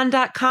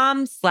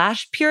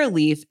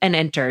Amazon.com/PureLeaf and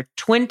enter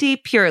 20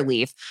 Pure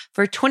Leaf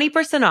for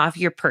 20% off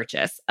your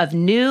purchase of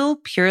new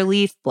Pure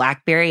Leaf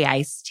Blackberry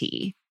Iced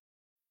Tea.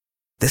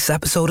 This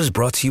episode is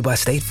brought to you by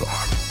State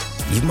Farm.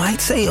 You might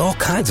say all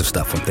kinds of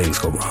stuff when things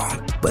go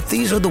wrong, but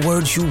these are the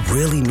words you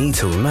really need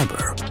to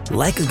remember.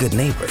 Like a good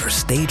neighbor,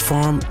 State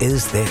Farm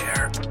is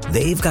there.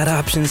 They've got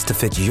options to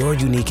fit your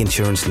unique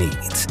insurance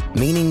needs,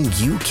 meaning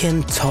you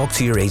can talk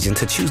to your agent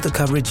to choose the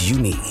coverage you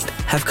need,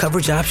 have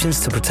coverage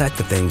options to protect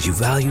the things you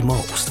value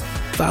most,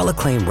 file a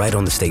claim right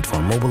on the State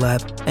Farm mobile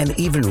app, and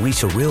even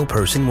reach a real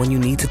person when you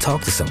need to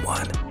talk to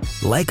someone.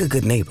 Like a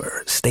good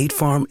neighbor, State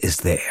Farm is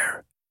there.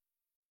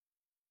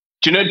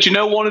 Do you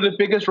know one of the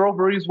biggest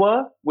robberies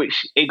were?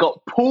 Which it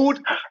got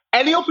pulled.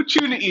 Any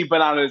opportunity,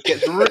 Bananas,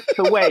 gets ripped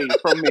away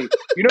from me. Do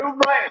you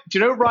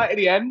know right at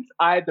the end,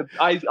 I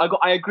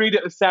agreed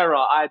it with Sarah.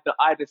 I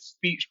had a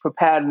speech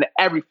prepared and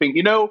everything.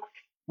 You know,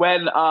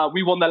 when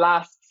we won the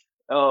last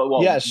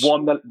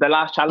won the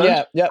last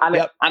challenge.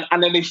 And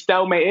then they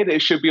stalemated.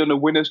 It should be on the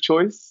winner's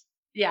choice.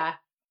 Yeah.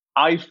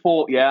 I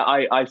thought,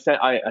 I said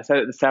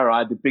it to Sarah. I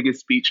had the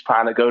biggest speech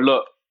plan. I go,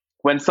 look,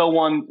 when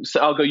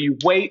you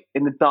wait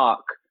in the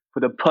dark for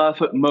the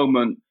perfect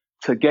moment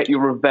to get your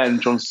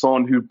revenge on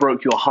someone who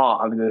broke your heart.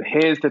 I'm going to,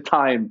 here's the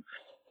time.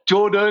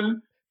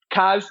 Jordan,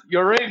 Kaz,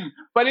 you're in.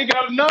 But they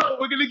go, no,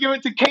 we're going to give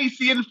it to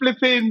Casey and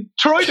flipping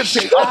Troy to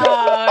pick.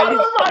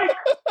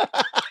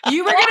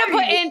 You were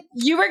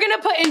going to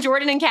put in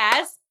Jordan and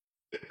Kaz?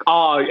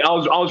 I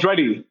was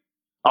ready.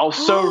 I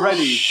was so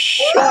ready.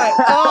 Shut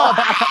up.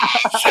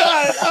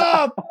 Shut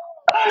up.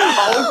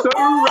 I was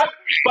so ready.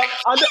 But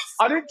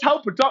I didn't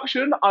tell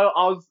production.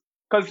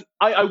 Because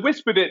I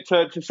whispered it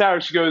to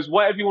Sarah. She goes,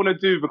 whatever you want to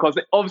do, because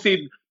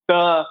obviously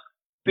it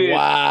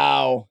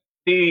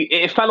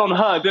fell on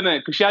her, didn't it?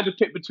 Because she had to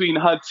pick between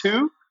her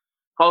two.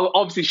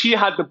 Obviously, she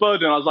had the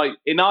burden. I was like,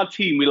 in our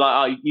team, we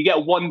you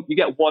get one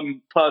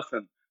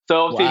person.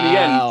 So obviously, in the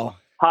end,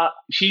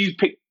 she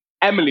picked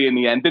Emily in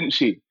the end, didn't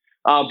she?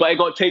 But it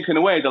got taken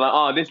away. They're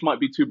like, this might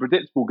be too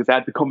predictable because I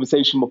had the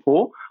conversation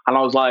before, and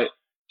I was like,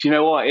 do you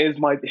know what?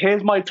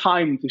 Here's my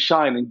time to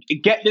shine and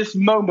get this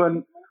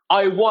moment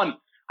I want.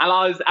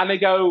 And they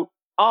go,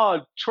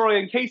 Troy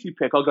and Casey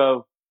pick. I'll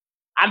go,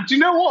 and do you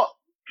know what?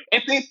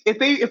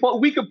 If what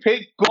we could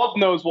pick, God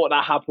knows what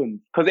that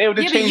happened, because it would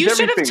have changed everything. You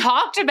should have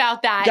talked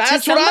about that.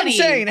 That's what I'm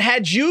saying.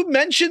 Had you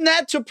mentioned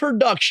that to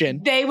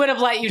production, they would have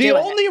let you do it. The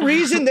only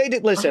reason they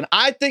did, listen,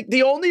 I think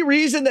the only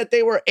reason that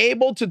they were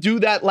able to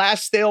do that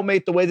last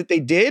stalemate the way that they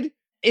did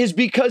is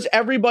because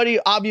everybody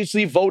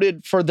obviously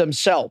voted for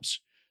themselves.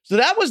 So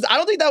I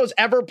don't think that was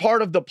ever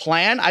part of the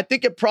plan. I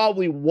think it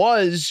probably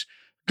was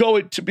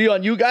going to be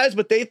on you guys,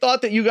 but they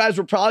thought that you guys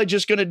were probably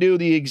just going to do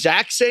the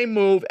exact same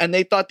move, and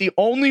they thought the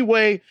only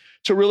way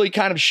to really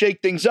kind of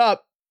shake things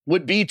up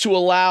would be to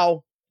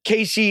allow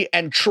Casey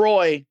and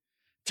Troy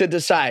to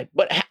decide.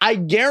 But I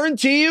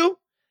guarantee you,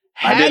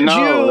 had you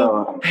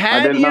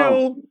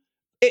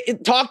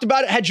talked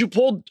about it, had you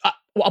pulled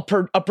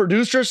a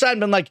producer aside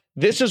and been like,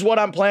 this is what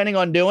I'm planning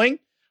on doing,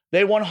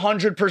 they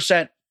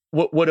 100%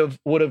 would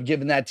have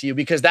given that to you,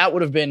 because that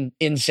would have been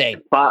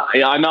insane. But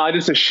yeah, I know. I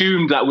just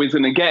assumed that we was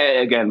going to get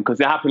it again because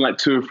it happened like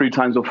 2 or 3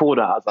 times before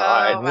that. I was like,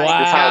 all right, this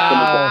is how it's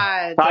going to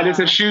go. So I just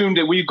assumed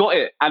that we got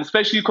it, and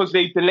especially because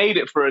they delayed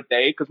it for a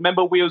day. Because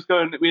remember, we was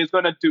going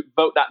to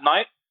vote that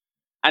night,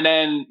 and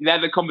then they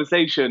had the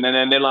conversation, and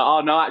then they're like,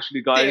 "Oh no,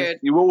 actually, guys,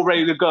 you're all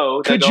ready to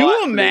go." Could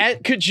you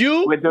imagine? Could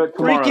you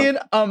freaking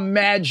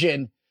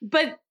imagine?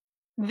 But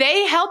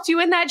they helped you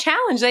in that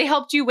challenge. They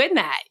helped you win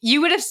that. You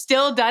would have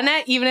still done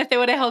that even if they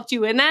would have helped you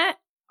win that?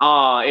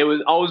 I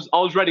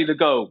was ready to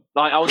go.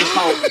 Like I was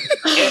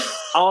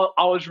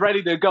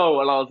ready to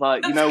go, and I was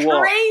like, you know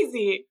what?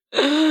 Crazy.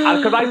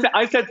 Because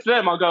I said to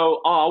them, I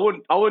go, I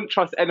wouldn't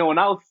trust anyone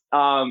else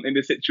in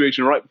this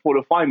situation right before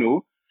the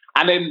final.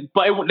 And then,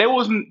 they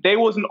wasn't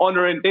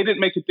honoring. They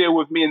didn't make a deal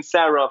with me and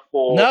Sarah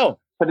for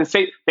the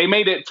sake. They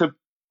made it to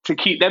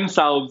keep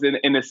themselves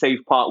in a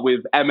safe part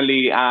with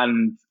Emily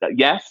and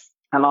Yes.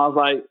 And I was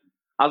like,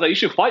 you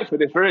should fight for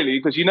this, really,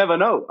 because you never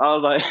know. I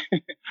was like,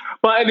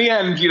 but in the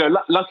end, you know,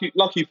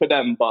 lucky for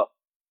them. But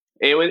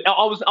it was,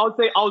 I would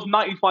say I was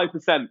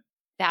 95%.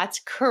 That's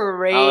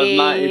crazy. I was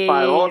 95.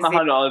 I wasn't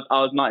 100.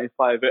 I was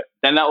 95.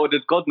 Then that would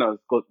have, God knows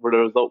what the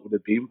result would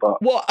have been. But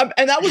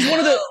and that was one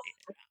of the.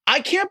 I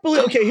can't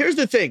believe. Okay, here's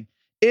the thing.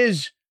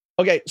 is,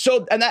 okay,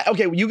 so,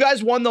 you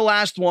guys won the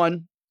last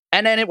one.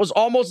 And then it was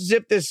almost as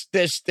if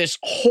this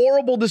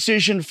horrible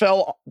decision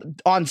fell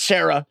on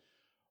Sarah,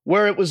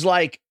 where it was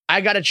like,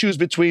 I got to choose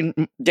between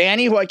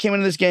Danny, who I came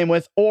into this game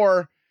with,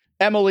 or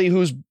Emily,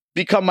 who's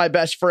become my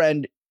best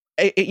friend,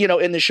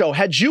 in the show.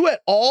 Had you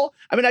at all,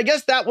 I mean, I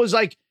guess that was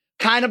like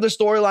kind of the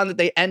storyline that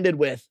they ended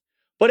with,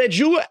 but had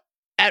you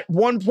at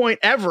one point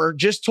ever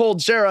just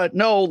told Sarah,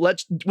 no,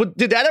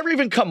 did that ever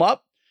even come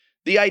up?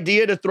 The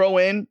idea to throw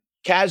in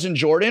Kaz and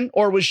Jordan,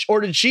 or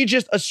did she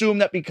just assume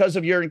that because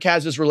of your and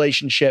Kaz's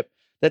relationship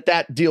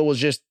that deal was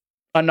just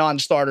a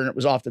non-starter and it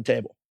was off the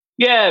table?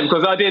 Yeah,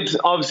 because I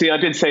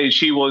did say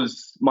she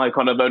was my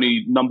kind of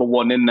only number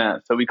one in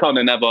there, so we kind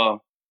of never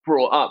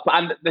brought up.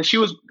 And she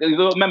was,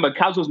 remember,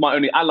 Kaz was my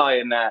only ally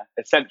in there,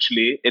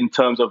 essentially, in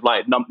terms of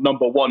like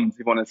number ones, if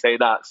you want to say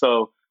that.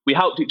 So we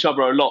helped each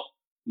other a lot,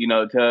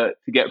 to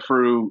get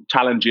through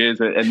challenges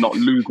and not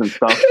lose and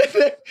stuff.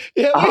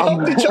 Yeah, we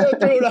helped each other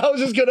through it. I was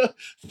just going to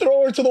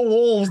throw her to the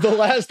wolves the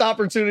last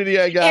opportunity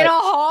I got. In a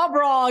hall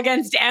brawl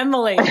against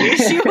Emily.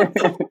 She would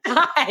have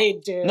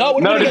died, dude. No, it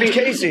would have been against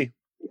Casey.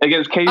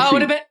 Against Casey. Oh, it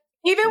would have been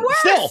even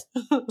worse.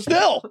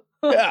 Still.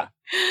 Yeah.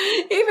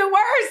 Even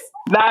worse.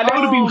 Nah, they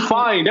would have been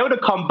fine. They would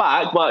have come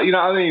back, but you know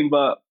what I mean?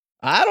 But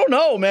I don't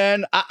know,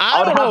 man. I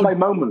would don't have know. my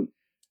moment.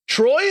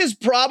 Troy is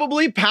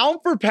probably, pound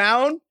for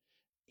pound,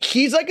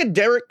 he's like a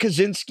Derek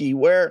Kaczynski,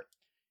 where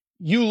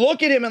you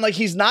look at him and like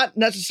he's not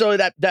necessarily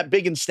that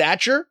big in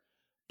stature,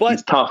 but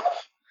he's tough.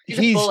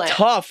 He's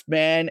tough,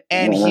 man,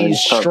 and he's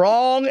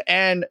strong.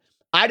 And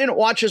I didn't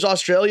watch his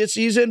Australia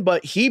season,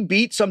 but he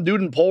beat some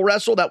dude in pole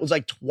wrestle that was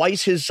like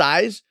twice his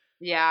size.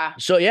 Yeah.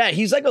 So yeah,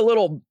 he's like a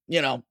little,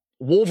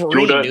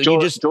 Wolverine.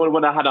 Jordan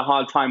would have had a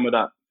hard time with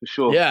that for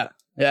sure. Yeah.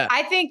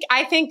 I think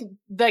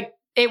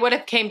it would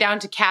have came down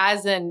to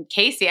Kaz and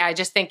Casey. I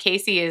just think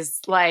Casey is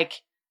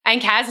like,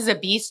 and Kaz is a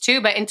beast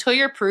too, but until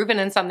you're proven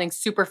in something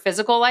super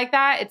physical like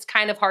that, it's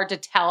kind of hard to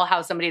tell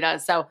how somebody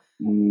does. So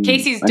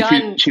Casey's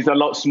done. She's a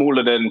lot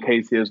smaller than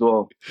Casey as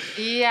well.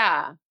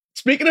 Yeah.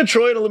 Speaking of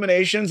Troy and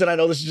eliminations, and I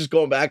know this is just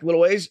going back a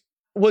little ways,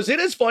 was it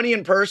as funny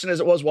in person as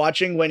it was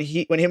watching when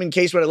him and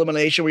Casey went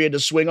elimination, where he had to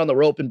swing on the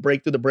rope and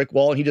break through the brick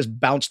wall and he just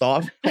bounced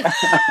off? That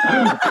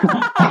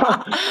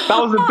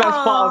was the best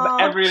part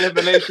of every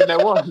elimination there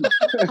was.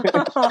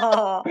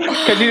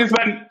 Because he just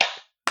went,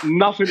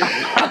 nothing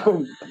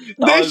happened.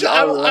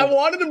 I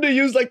wanted him to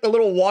use like the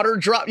little water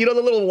drop, the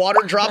little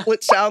water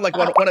droplet sound, like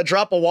when a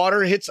drop of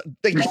water hits.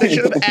 They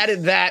should have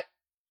added that.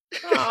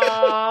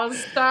 Oh,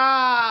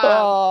 stop.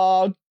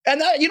 Oh, and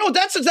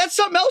that's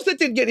something else that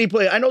didn't get any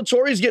play. I know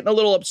Tori's getting a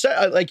little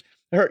upset, like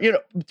her,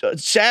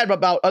 sad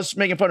about us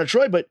making fun of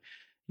Troy, but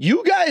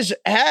you guys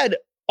had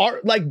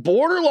like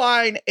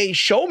borderline a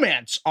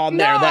showmance on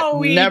there that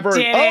never.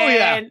 Didn't. Oh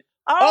yeah.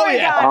 Oh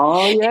yeah.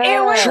 Oh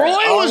yeah.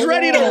 Troy was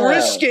ready to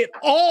risk it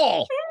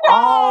all.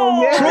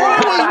 Oh yeah. Troy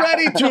was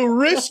ready to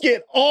risk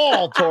it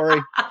all,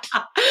 Tori.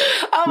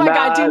 Oh my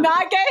God, do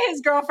not get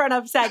his girlfriend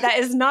upset. That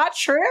is not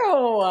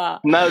true.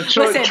 No,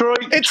 Troy.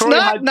 It's Troy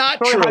not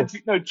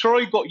true.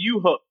 Troy got you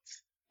hooked.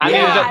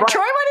 And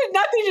Troy wanted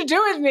nothing to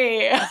do with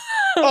me.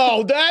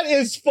 Oh, that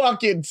is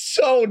fucking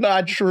so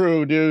not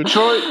true, dude.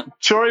 Troy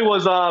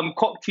was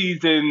cock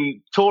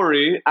teasing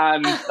Tori,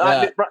 and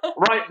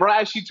right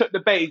as she took the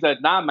bait, he said,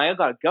 "Nah, man, I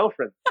got a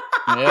girlfriend.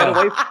 Get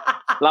away from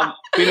like,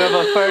 been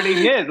over 13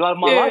 years, like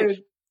my life."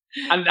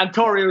 And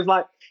Tori was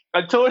like,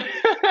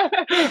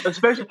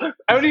 especially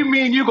only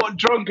me and you got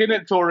drunk in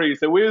it, Tori.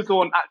 So we was the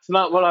one acting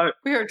out. We're like,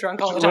 we were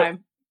drunk all the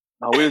time.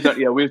 Oh, we was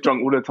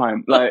drunk all the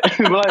time. Like,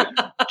 we're like,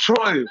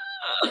 Troy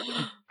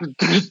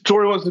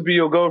wants to be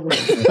your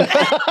girlfriend.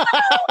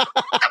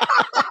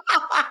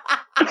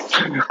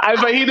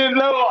 But he didn't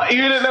know we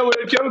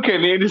were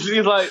joking.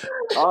 He's like,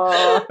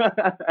 oh.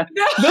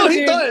 No,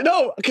 he thought,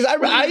 no, because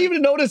I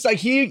even noticed, like,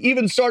 he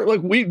even started,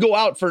 like, we'd go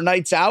out for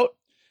nights out.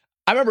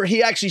 I remember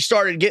he actually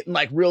started getting,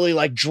 like, really,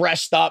 like,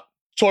 dressed up.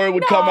 Tori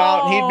would come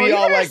out and he'd be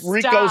all like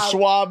Rico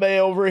Suave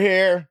over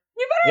here.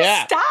 You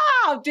better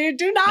stop, dude.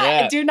 Do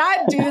not do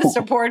this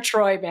to poor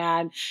Troy,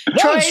 man.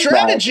 No,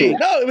 strategy.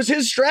 No, it was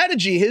his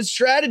strategy. His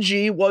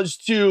strategy was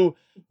to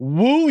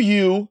woo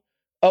you,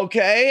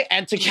 okay,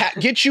 and to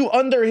get you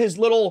under his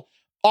little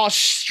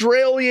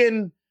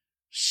Australian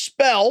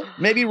spell.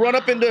 Maybe run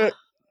up into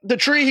the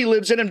tree he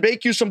lives in and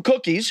bake you some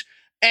cookies,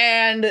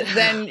 and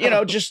then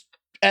just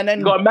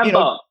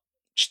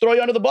throw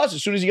you under the bus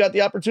as soon as you got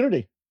the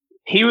opportunity.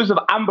 He was with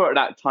Amber at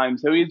that time,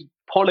 so he's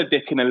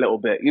politicking a little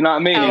bit. You know what I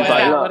mean? Oh, He's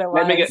like,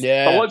 let me get.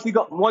 Yeah. But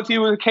once he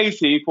was with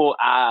Casey, he thought,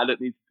 I don't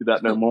need to do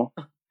that no more.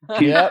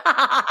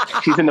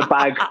 She's in the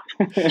bag.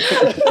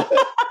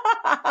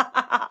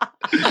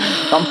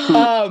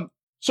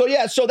 So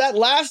that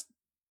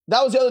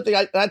was the other thing.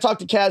 I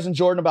talked to Kaz and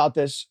Jordan about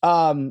this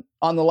on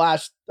the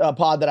last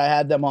pod that I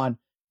had them on.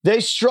 They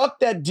struck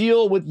that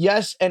deal with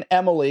Yes and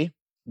Emily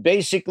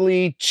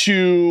basically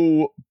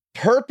to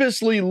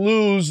purposely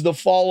lose the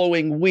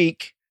following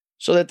week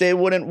so that they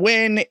wouldn't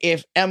win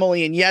if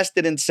Emily and Yes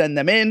didn't send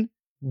them in.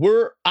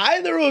 Were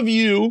either of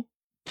you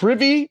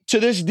privy to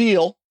this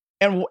deal?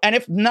 And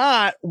if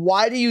not,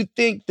 why do you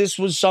think this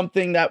was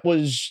something that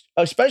was,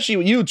 especially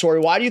with you, Tori,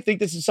 why do you think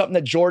this is something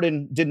that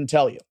Jordan didn't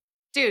tell you?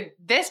 Dude,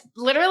 this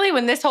literally,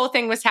 when this whole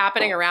thing was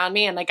happening around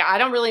me, and like, I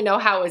don't really know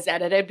how it was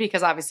edited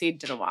because obviously you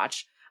didn't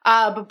watch.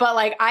 But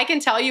like, I can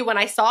tell you when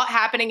I saw it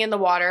happening in the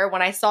water,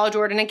 when I saw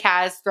Jordan and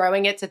Kaz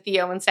throwing it to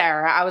Theo and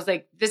Sarah, I was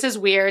like, this is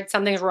weird.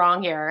 Something's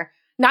wrong here.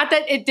 Not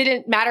that it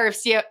didn't matter if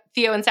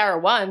Theo and Sarah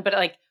won, but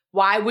like,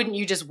 why wouldn't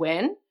you just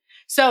win?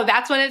 So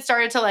that's when it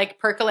started to like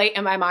percolate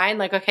in my mind,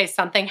 like, okay,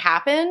 something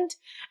happened.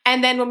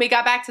 And then when we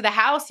got back to the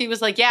house, he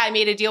was like, yeah, I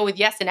made a deal with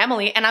Yes and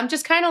Emily. And I'm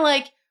just kind of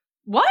like,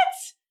 what?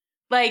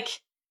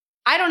 Like,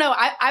 I don't know.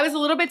 I was a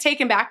little bit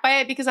taken back by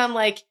it because I'm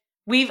like,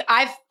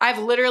 I've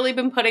literally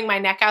been putting my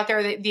neck out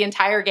there the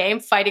entire game,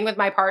 fighting with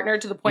my partner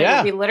to the point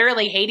where we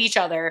literally hate each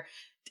other,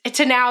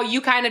 to now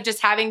you kind of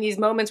just having these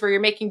moments where you're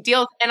making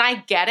deals. And I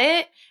get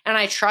it. And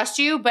I trust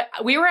you. But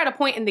we were at a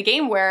point in the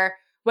game where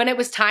when it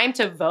was time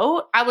to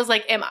vote, I was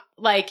like,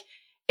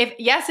 if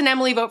Yes and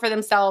Emily vote for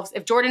themselves,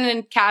 if Jordan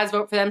and Kaz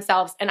vote for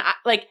themselves, and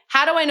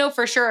how do I know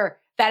for sure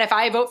that if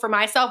I vote for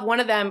myself, one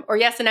of them or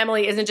Yes and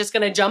Emily isn't just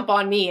going to jump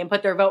on me and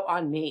put their vote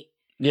on me?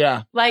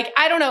 Yeah. Like,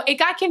 I don't know. It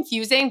got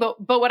confusing, but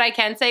what I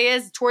can say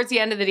is towards the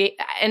end of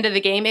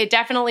the game, it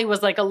definitely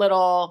was like a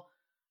little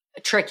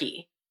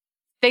tricky.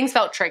 Things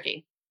felt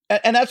tricky.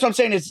 And that's what I'm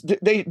saying is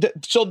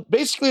so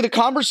basically the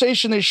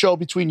conversation they show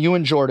between you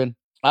and Jordan,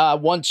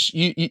 once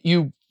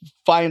you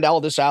find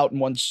all this out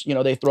and once,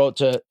 they throw it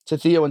to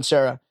Theo and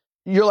Sarah,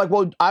 you're like,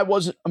 well, I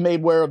wasn't made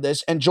aware of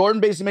this. And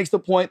Jordan basically makes the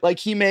point like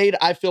he made,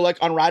 I feel like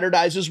on Ride or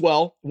Dies as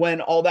well, when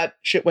all that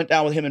shit went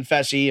down with him and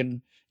Fessy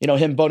and,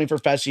 him voting for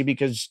Fessy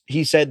because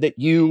he said that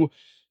you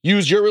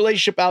used your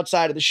relationship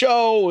outside of the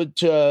show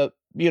to,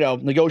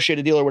 negotiate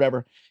a deal or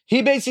whatever.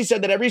 He basically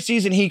said that every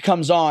season he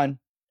comes on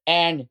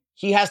and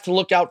he has to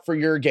look out for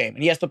your game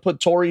and he has to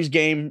put Tori's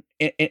game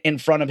in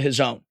front of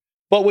his own.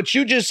 But what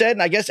you just said,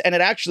 and I guess, and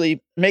it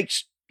actually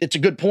it's a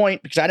good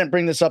point because I didn't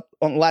bring this up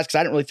on the last because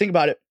I didn't really think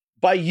about it.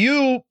 By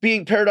you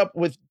being paired up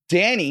with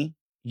Danny,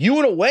 you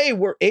in a way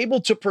were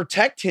able to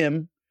protect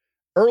him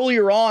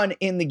earlier on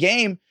in the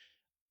game.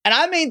 And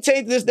I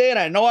maintain to this day, and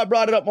I know I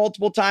brought it up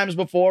multiple times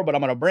before, but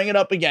I'm going to bring it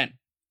up again.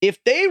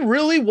 If they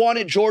really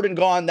wanted Jordan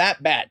gone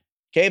that bad,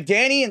 okay, if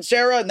Danny and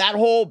Sarah and that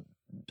whole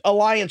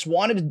alliance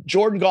wanted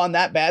Jordan gone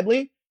that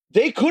badly,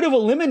 they could have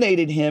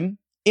eliminated him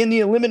in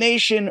the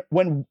elimination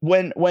when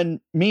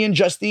me and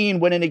Justine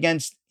went in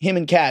against him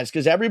and Kaz,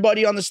 because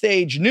everybody on the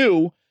stage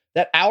knew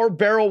that our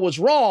barrel was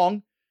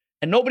wrong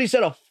and nobody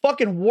said a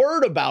fucking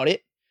word about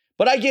it.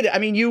 But I get it. I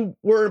mean, you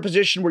were in a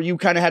position where you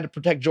kind of had to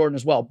protect Jordan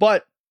as well,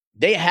 but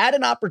they had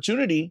an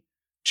opportunity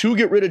to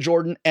get rid of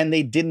Jordan and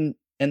they didn't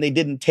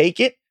take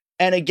it.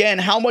 And again,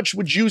 how much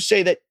would you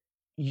say that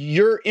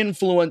your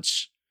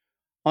influence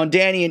on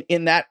Danny and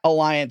in that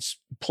alliance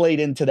played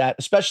into that,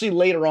 especially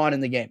later on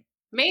in the game?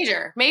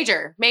 Major. And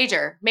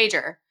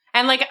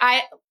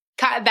I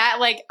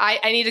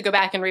need to go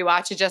back and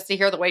rewatch it just to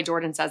hear the way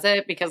Jordan says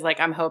it, because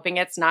I'm hoping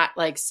it's not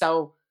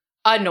so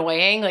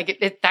annoying.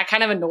 That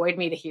kind of annoyed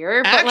me to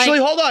hear. But actually,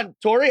 hold on,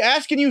 Tori,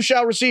 ask and you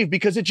shall receive,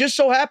 because it just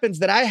so happens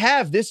that I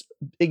have this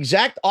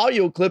exact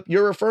audio clip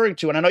you're referring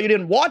to. And I know you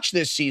didn't watch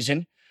this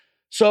season.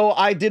 So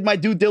I did my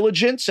due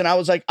diligence and I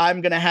was like,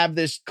 I'm going to have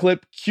this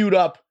clip queued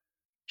up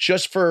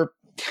just for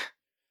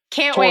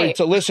Tori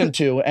to listen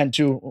to and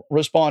to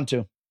respond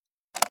to.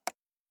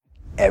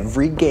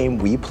 Every game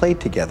we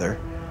played together,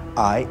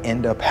 I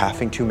end up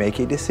having to make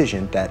a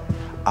decision that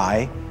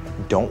I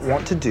don't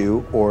want to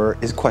do or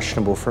is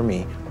questionable for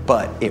me,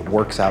 but it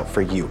works out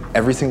for you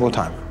every single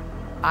time.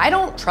 I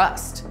don't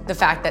trust the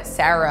fact that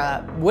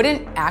Sarah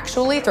wouldn't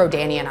actually throw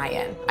Danny and I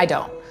in. I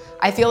don't.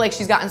 I feel like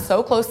she's gotten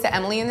so close to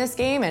Emily in this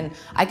game, and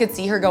I could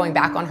see her going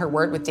back on her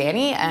word with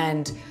Danny,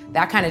 and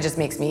that kind of just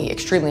makes me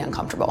extremely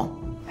uncomfortable.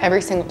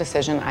 Every single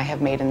decision I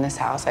have made in this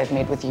house, I've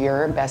made with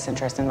your best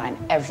interest in mind.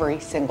 Every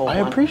single one.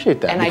 I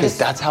appreciate that, and because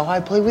that's how I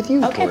play with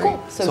you, Okay, Tori.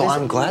 cool. So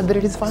I'm glad that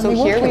it is finally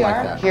working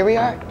like that. Here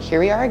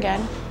we are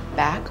again,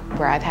 back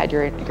where I've had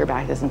your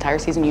back this entire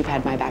season. You've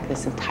had my back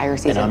this entire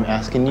season. And I'm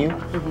asking you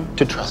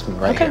to trust me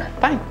right here. Okay,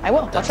 fine. I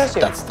will. I'll trust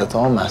you. That's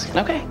all I'm asking.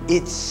 Okay.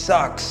 It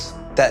sucks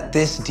that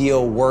this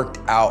deal worked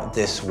out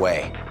this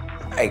way.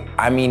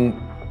 I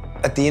mean,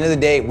 at the end of the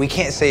day, we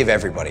can't save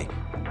everybody.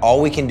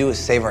 All we can do is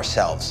save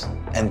ourselves.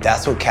 And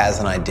that's what Kaz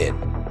and I did.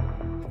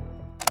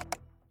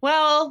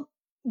 Well,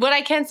 what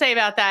I can say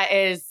about that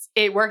is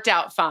it worked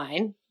out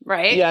fine,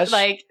 right? Yes.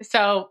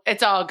 So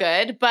it's all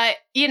good. But,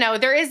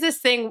 there is this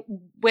thing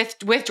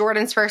with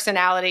Jordan's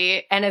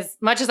personality. And as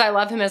much as I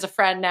love him as a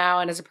friend now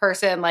and as a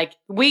person,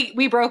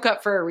 we broke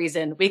up for a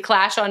reason. We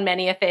clash on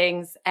many of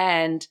things.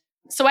 And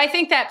so I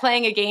think that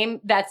playing a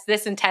game that's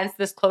this intense,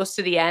 this close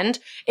to the end,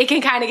 it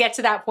can kind of get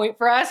to that point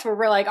for us where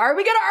we're like, are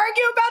we going to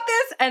argue about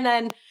this? And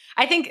then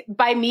I think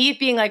by me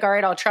being like, all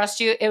right, I'll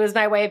trust you, it was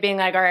my way of being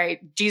like, all right,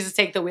 Jesus,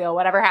 take the wheel.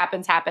 Whatever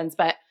happens, happens.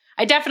 But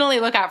I definitely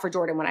look out for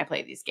Jordan when I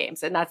play these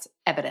games, and that's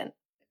evident.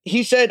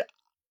 He said,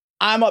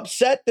 I'm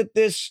upset that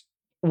this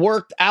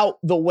worked out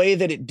the way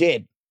that it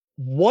did.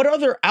 What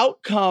other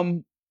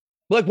outcome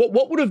Like,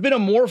 what would have been a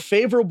more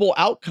favorable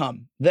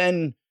outcome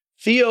than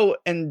Theo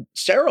and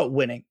Sarah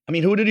winning? I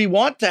mean, who did he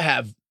want to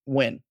have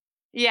win?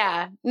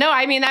 Yeah. No,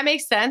 I mean, that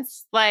makes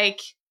sense.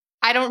 Like,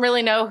 I don't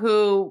really know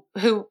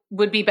who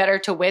would be better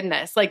to win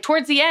this. Like,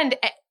 towards the end,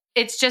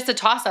 it's just a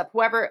toss-up.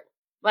 Whoever,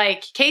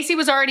 like, Casey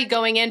was already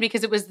going in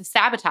because it was the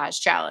sabotage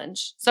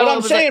challenge. So but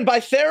I'm saying by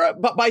Sarah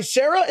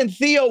and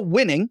Theo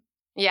winning,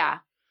 yeah,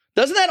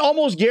 doesn't that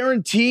almost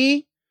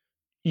guarantee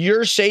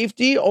your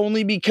safety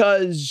only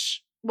because...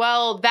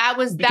 Well, that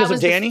was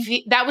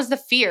Danny? that was the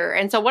fear.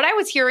 And so what I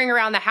was hearing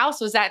around the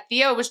house was that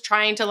Theo was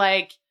trying to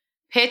like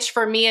pitch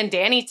for me and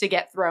Danny to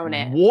get thrown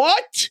in.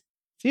 What?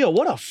 Theo,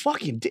 what a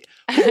fucking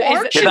who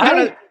aren't you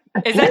gonna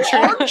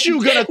aren't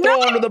you gonna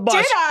throw under the bus?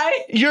 Did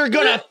I? You're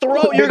gonna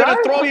throw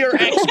your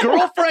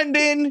ex-girlfriend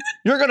in.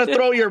 You're gonna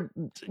throw your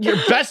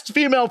best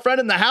female friend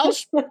in the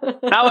house.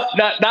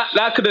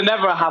 That could have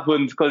never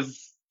happened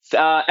because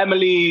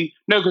Emily.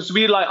 No, because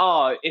we like,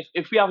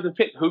 if we have to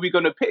pick, who are we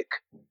gonna pick?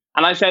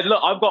 And I said, look,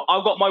 I've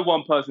got my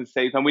one person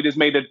safe, and we just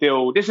made a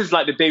deal. This is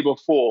like the day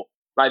before,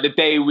 like the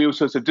day we were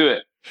supposed to do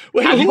it.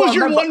 Wait, who was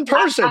your one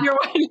person? Your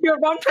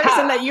one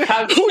person that you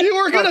have. Who you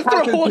were going to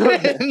throw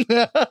in?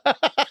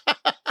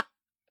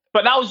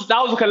 But that was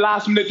like a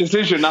last minute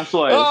decision. That's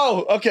why.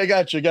 Oh, okay,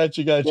 got you.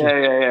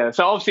 Yeah.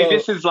 So obviously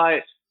this is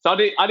like, so I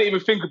didn't even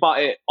think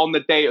about it on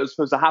the day it was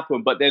supposed to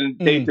happen, but then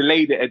they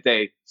delayed it a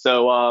day.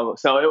 So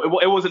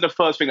it wasn't the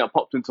first thing that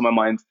popped into my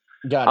mind.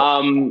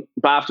 Got it.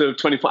 But after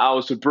 24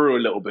 hours to brew a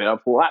little bit, I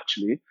thought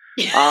actually,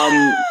 but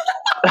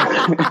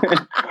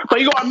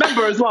you got to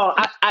remember as well,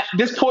 at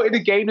this point in the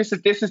game, this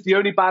is the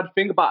only bad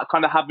thing about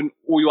kind of having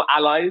all your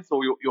allies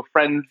or your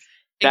friends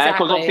there.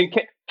 Because obviously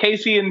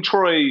Casey and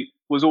Troy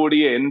was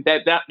already in.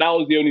 That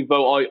was the only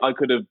vote I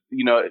could have,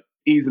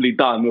 easily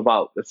done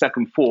without a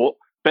second thought.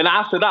 But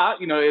after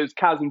that, it was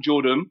Kaz and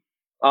Jordan.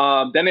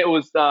 Then it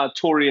was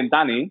Tori and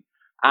Danny.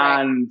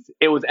 And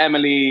it was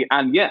Emily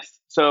and Yes.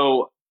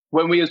 So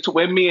when me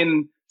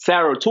and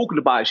Sarah were talking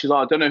about it, she's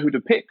like, I don't know who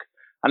to pick.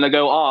 And I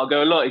go,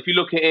 look, if you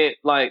look at it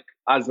like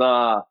as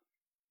a,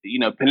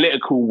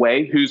 political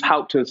way, who's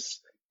helped us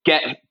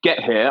get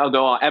here, I'll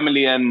go,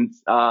 Emily and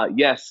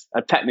Yes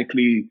are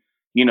technically,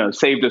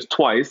 saved us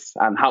twice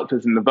and helped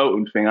us in the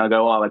voting thing. I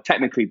go,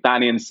 technically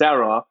Danny and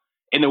Sarah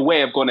in a way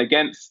have gone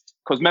against,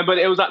 because remember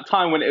it was that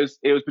time when it was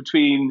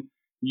between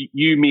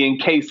you, me and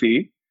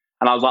Casey.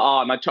 And I was like,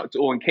 and I chucked it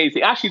all in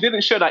Casey. Actually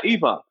didn't show that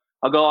either.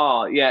 I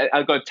go,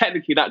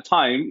 technically that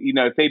time,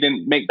 if they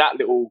didn't make that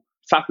little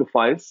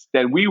sacrifice,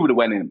 then we would have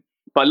went in.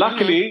 But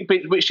luckily,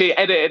 which she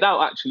edited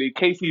out actually,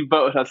 Casey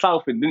voted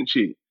herself in, didn't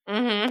she?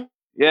 Mm-hmm.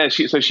 Yeah,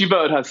 she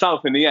voted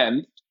herself in the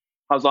end.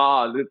 I was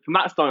like, from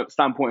that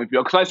standpoint of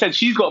view, because I said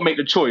she's got to make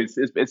the choice.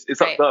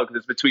 It's up to her because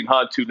it's between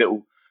her two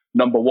little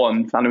number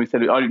ones. And we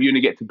said, you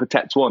only get to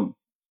protect one.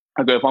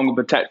 I go, if I'm going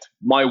to protect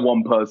my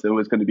one person, it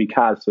was going to be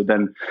Kaz. So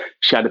then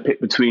she had to pick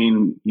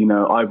between,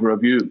 either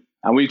of you.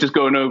 And we just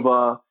going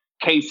over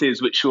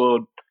cases which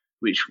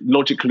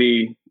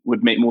logically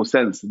would make more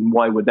sense and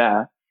why we're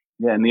there.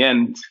 Yeah, in the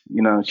end,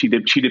 she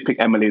did pick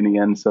Emily in the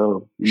end,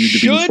 so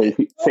you need to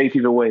be safe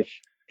either way.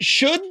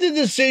 Should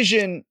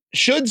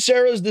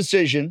Sarah's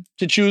decision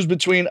to choose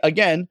between,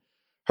 again,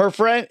 her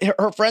friend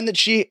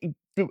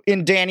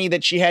in Danny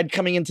that she had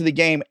coming into the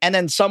game, and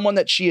then someone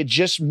that she had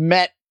just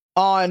met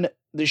on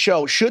the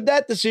show, should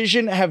that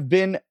decision have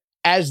been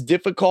as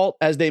difficult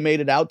as they made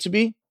it out to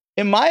be?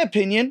 In my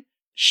opinion,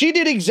 she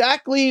did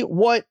exactly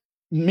what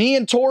me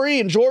and Tori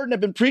and Jordan have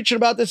been preaching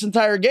about this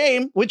entire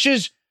game, which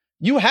is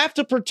you have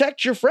to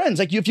protect your friends.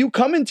 Like if you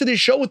come into this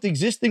show with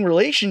existing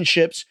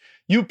relationships,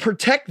 you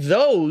protect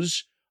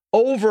those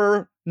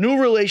over new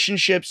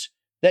relationships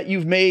that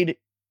you've made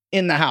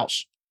in the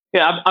house.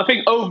 Yeah, I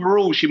think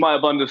overall she might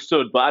have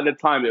understood, but at the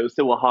time it was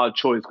still a hard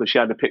choice because she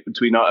had to pick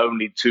between her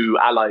only two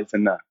allies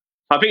in there.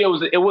 I think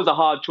it was a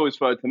hard choice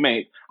for her to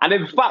make. And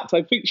in fact,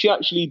 I think she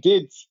actually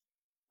did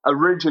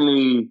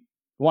originally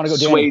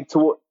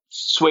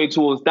sway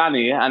towards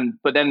Danny,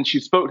 but then she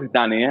spoke to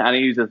Danny and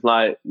he was just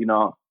like,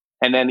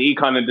 and then he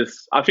kind of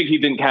just, I think he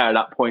didn't care at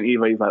that point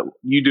either. He's like,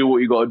 you do what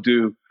you got to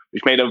do,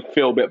 which made her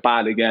feel a bit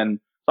bad again.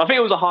 So I think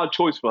it was a hard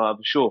choice for her,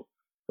 for sure.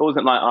 It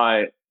wasn't like, all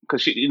right,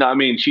 because she, I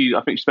think she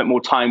spent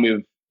more time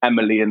with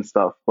Emily and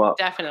stuff, but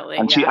definitely,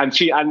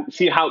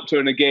 she helped her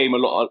in the game a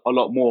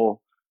lot more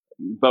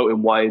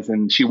voting wise,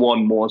 and she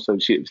won more. So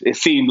it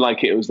seemed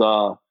like it was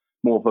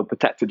more of a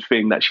protected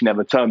thing that she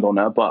never turned on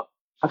her. But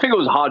I think it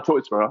was a hard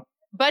choice for her.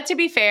 But to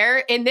be fair,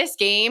 in this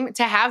game,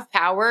 to have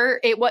power,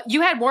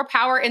 you had more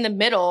power in the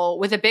middle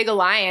with a big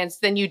alliance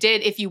than you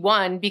did if you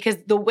won, because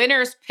the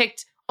winners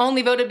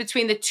only voted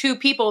between the two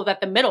people that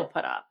the middle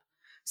put up.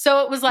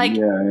 So it was like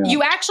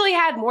you actually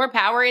had more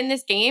power in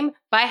this game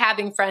by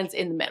having friends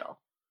in the middle.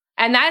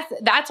 And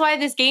that's why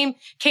this game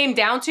came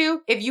down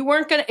to, if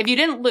you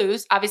didn't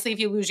lose, obviously if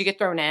you lose, you get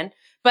thrown in,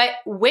 but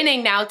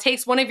winning now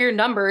takes one of your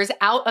numbers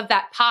out of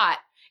that pot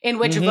in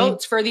which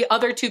votes for the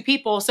other two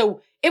people.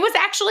 So it was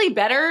actually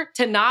better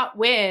to not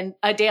win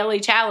a daily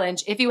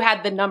challenge if you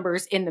had the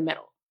numbers in the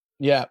middle.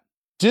 Yeah.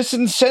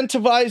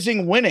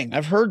 disincentivizing winning.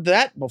 I've heard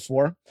that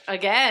before.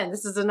 Again,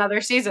 this is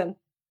another season.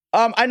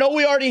 I know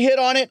we already hit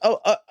on it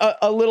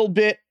a little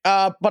bit,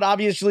 but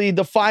obviously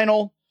the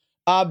final.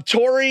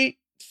 Tori,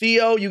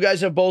 Theo, you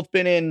guys have both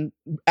been in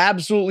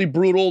absolutely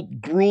brutal,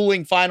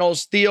 grueling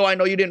finals. Theo, I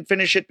know you didn't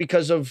finish it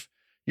because of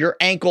your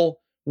ankle.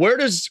 Where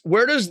does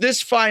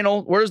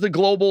the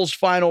Global's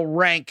final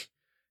rank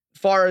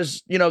as far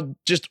as,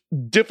 just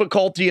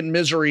difficulty and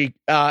misery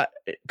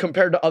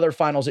compared to other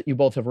finals that you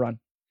both have run?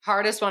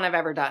 Hardest one I've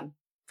ever done,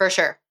 for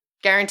sure.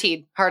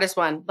 Guaranteed. Hardest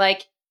one.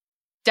 Like,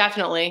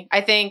 definitely.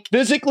 I think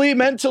physically,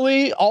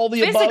 mentally, all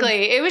the above.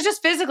 Physically, it was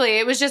just physically.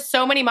 It was just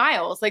so many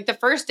miles. Like the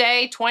first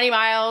day, 20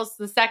 miles.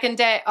 The second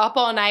day, up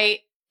all night.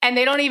 And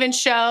they don't even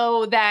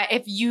show that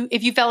if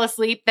you fell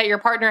asleep, that your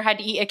partner had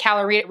to eat a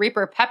calorie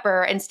reaper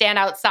pepper and stand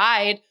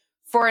outside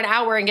for an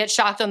hour and get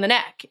shocked on the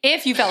neck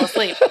if you fell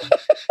asleep.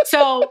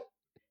 So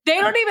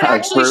they don't even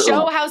actually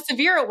show how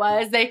severe it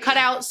was. They cut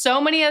out so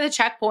many of the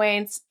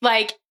checkpoints.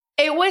 Like,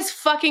 it was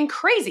fucking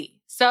crazy.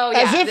 So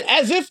yeah.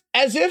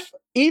 As if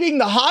eating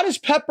the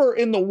hottest pepper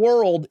in the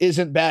world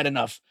isn't bad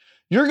enough.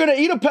 You're going to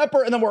eat a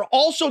pepper and then we're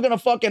also going to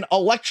fucking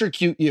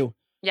electrocute you.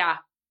 Yeah.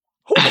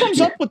 Who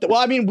comes up with it? Well,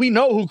 I mean, we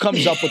know who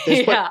comes up with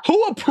this, but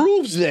who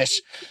approves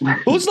this?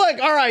 Who's like,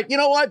 all right, you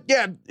know what?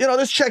 Yeah,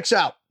 this checks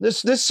out.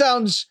 This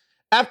sounds,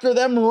 after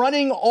them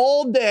running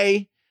all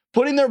day,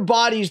 putting their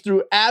bodies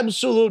through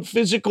absolute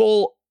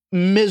physical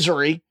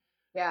misery.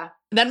 Yeah.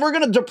 Then we're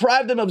going to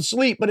deprive them of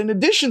sleep. But in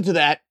addition to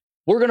that,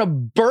 we're going to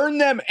burn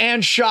them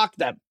and shock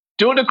them.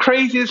 Do you know what the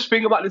craziest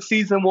thing about the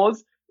season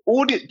was?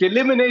 All the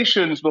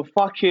eliminations were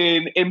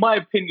fucking, in my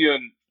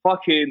opinion,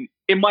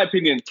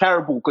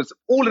 terrible, because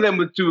all of them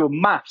were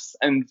doing maths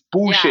and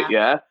bullshit,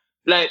 yeah?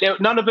 Like,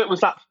 none of it was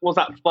that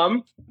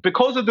fun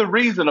because of the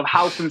reason of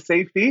health and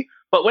safety.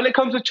 But when it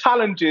comes to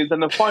challenges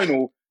and the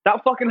final,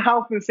 that fucking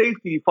health and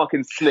safety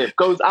fucking slip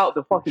goes out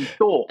the fucking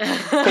door.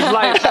 Because,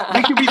 like,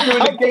 we could be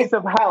doing the gates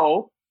of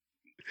hell.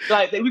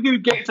 Like, we could do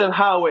gates of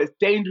hell where it's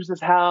dangerous as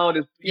hell.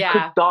 You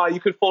could die. You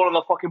could fall on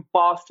a fucking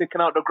bar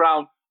sticking out the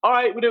ground. All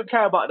right, we don't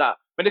care about that.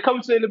 When it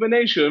comes to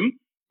elimination,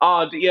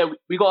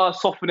 we got to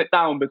soften it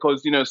down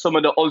because, some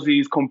of the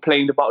Aussies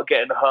complained about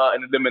getting hurt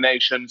in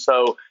elimination.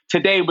 So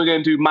today we're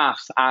going to do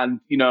maths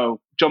and,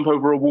 jump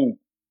over a wall.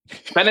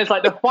 Then it's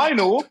like the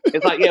final,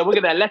 it's like, we're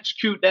going to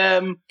electrocute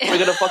them. We're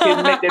going to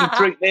fucking make them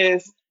drink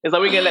this. It's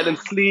like, we're going to let them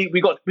sleep.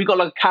 We got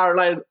like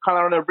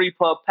Carolina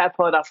Reaper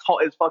pepper that's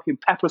hot as fucking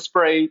pepper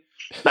spray.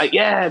 Like,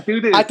 do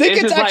this. I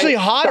think it's actually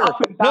hotter.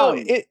 No,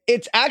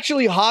 it's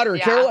actually hotter.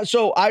 Yeah. Carolina,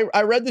 so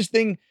I read this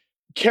thing.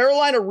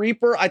 Carolina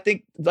Reaper, I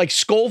think like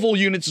Scoville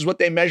units is what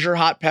they measure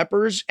hot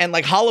peppers. And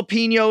like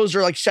jalapenos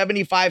are like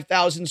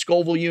 75,000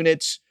 Scoville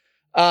units.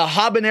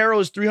 Habanero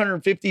is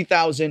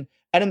 350,000.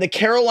 And then the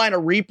Carolina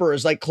Reaper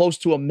is like close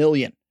to 1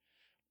 million.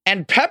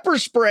 And pepper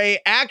spray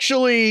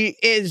actually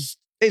is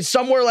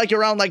somewhere like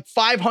around like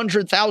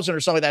 500,000 or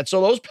something like that. So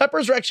those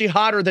peppers are actually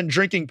hotter than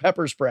drinking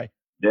pepper spray.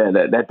 Yeah,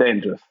 that's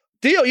dangerous.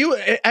 Theo,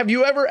 have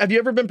you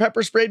ever been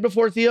pepper sprayed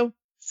before, Theo?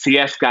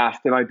 CS gassed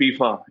in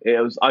Ibiza.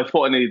 I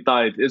thought I nearly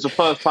died. It was the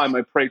first time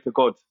I prayed to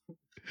God.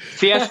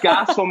 CS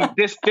gas from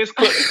this CS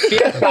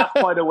gas,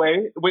 by the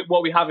way, with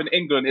what we have in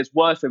England, is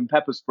worse than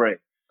pepper spray.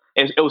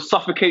 It will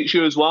suffocate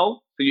you as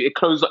well. So it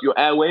closes up your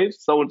airwaves.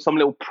 So some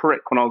little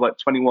prick when I was like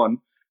 21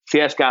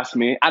 CS gassed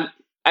me, and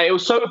it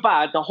was so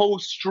bad. The whole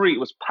street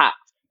was packed.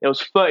 There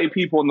was 30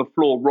 people on the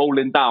floor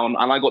rolling down,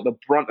 and I got the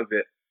brunt of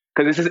it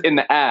because this is in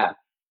the air.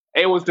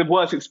 It was the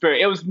worst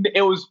experience.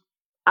 It was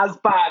as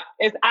bad.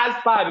 It's as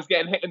bad as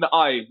getting hit in the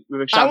eye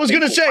with a champagne. I was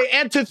going to say,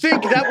 and to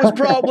think that was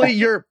probably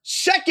your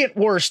second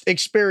worst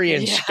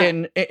experience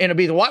in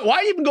Ibiza.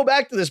 Why even go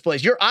back to this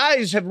place? Your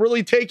eyes have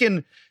really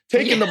taken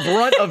the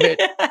brunt of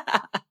it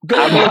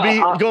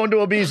going to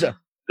Ibiza.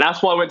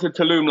 That's why I went to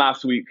Tulum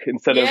last week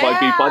instead of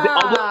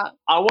Ibiza.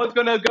 I was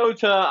going to go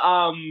to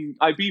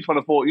Ibiza, and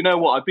I thought, you know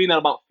what? I've been there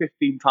about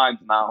 15 times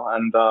now,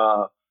 and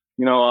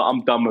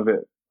I'm done with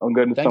it. I'm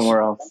going to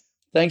somewhere else.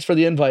 Thanks for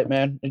the invite,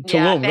 man.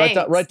 Tulum,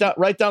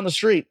 right down the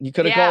street. You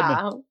could have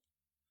called me.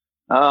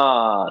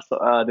 So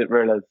I didn't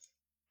realize.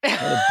 What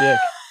a dick.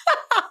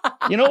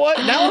 You know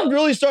what? Now I'm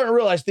really starting to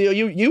realize, Theo,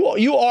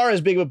 you are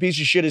as big of a piece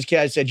of shit as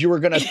Kaz said. You were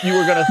gonna throw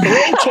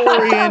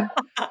Tori in.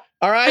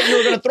 All right, you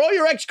were gonna throw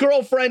your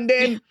ex-girlfriend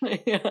in.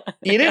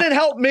 You didn't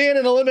help me in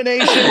an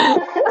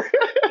elimination.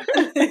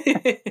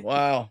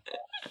 Wow.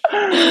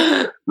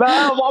 No,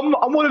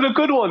 I'm one of the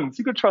good ones.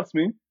 You could trust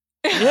me.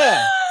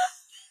 Yeah.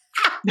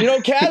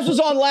 Kaz was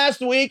on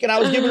last week, and I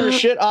was giving her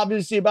shit,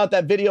 obviously, about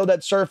that video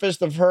that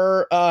surfaced of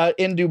her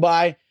in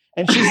Dubai.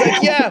 And she's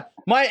like, yeah,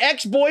 my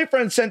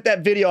ex-boyfriend sent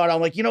that video out.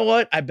 I'm like, you know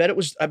what? I bet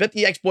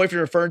the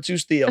ex-boyfriend referred to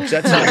Theo, because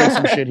that sounds like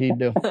some shit he'd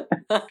do.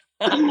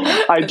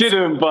 I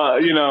didn't,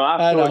 but,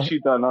 after what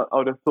she'd done, I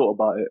would have thought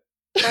about it.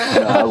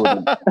 No, I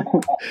wouldn't.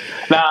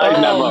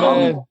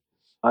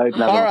 I'd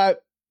never. All right.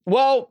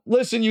 Well,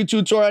 listen, you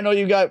two, Tori, I know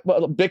you got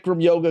a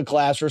Bikram yoga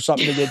class or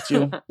something to get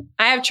to.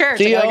 I have church.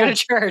 Theo, I gotta go to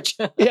church.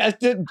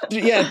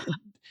 yeah.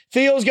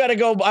 Theo's got to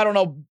go, I don't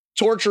know,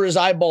 torture his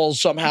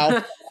eyeballs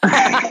somehow.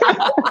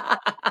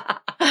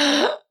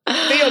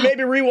 Theo,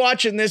 maybe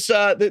rewatching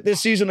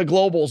this season of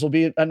Globals will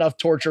be enough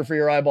torture for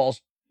your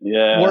eyeballs.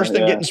 Yeah. Worse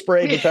than getting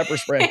sprayed with pepper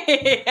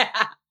spray.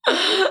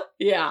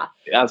 Yeah.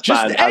 That's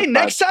just bad. hey,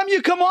 next time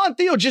you come on,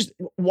 Theo, just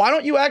why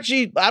don't you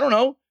actually, I don't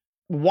know,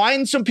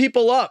 wind some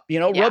people up,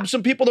 rub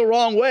some people the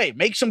wrong way,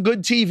 make some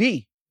good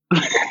TV.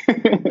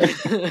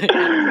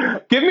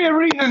 Give me a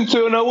reason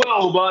to, and I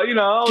will, but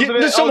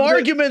there's some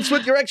arguments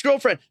with your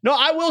ex-girlfriend. No,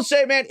 I will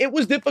say, man, it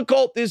was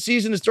difficult this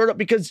season to start up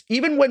because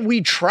even when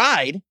we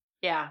tried,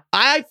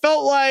 I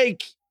felt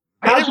like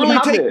I didn't really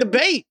take the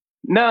bait.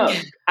 No,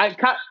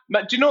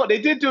 but do you know what?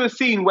 They did do a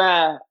scene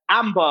where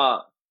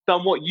Amber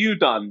done what you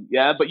done,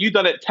 but you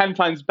done it 10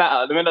 times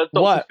better. Remember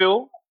Dr.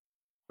 Phil?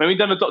 When we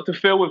done a Dr.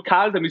 Phil with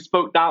Kaz and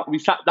we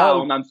sat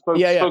down and spoke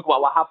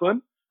about what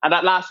happened. And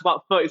that lasts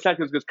about 30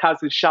 seconds because Kaz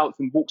just shouts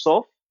and walks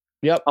off.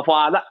 Yep. I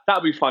thought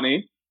that'd be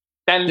funny.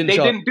 Then they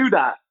didn't do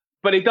that.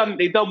 But they done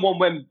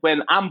one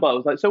when Amber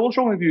was like, so what's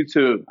wrong with you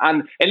two?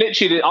 And it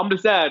literally, I'm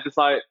just there, just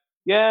like,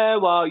 yeah,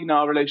 well,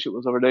 our relationship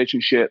was a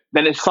relationship.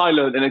 Then it's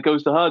silent and it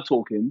goes to her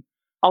talking.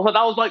 I was like,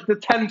 that was like the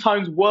 10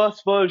 times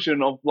worse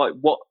version of like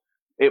what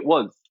it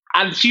was.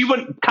 And Kaz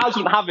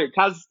wouldn't have it.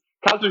 Kaz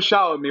would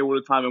shout at me all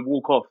the time and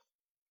walk off.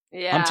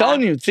 Yeah. I'm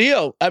telling you,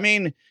 Theo, I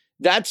mean,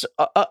 that's,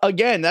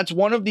 again, that's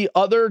one of the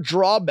other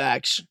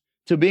drawbacks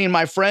to being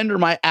my friend or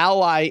my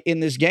ally in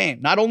this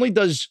game. Not only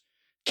does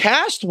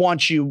Cast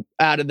want you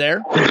out of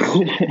there,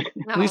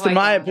 at least in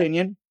my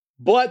opinion,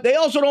 but they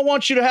also don't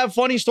want you to have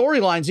funny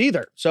storylines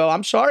either. So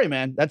I'm sorry,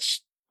 man.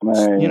 That's,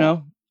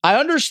 I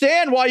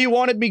understand why you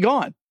wanted me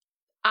gone.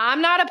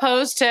 I'm not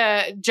opposed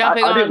to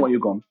jumping I didn't want you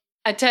gone.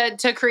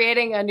 To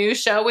creating a new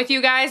show with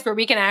you guys where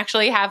we can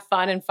actually have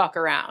fun and fuck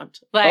around.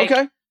 Like,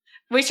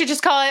 we should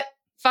just call it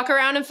Fuck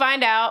Around and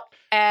Find Out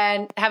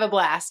and have a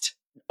blast.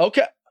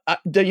 Okay.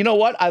 You know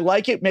what? I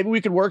like it. Maybe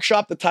we could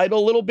workshop the title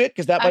a little bit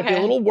because that might be a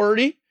little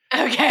wordy.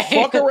 Okay.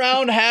 Fuck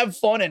around, have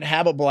fun, and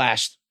have a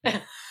blast.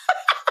 With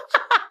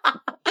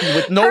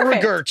no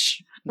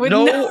regrets.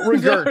 No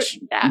regrets.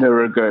 No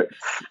regrets.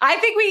 I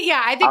think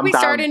we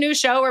start a new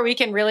show where we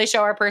can really show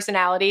our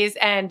personalities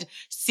and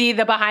see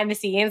the behind the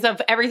scenes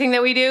of everything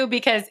that we do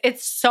because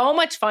it's so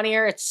much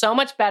funnier. It's so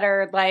much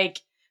better.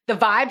 Like the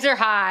vibes are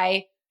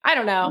high. I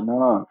don't know.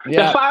 No.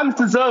 The fans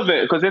deserve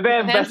it because if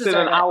they're invested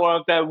an hour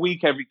of their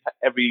week every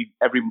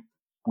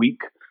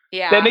week,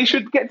 then they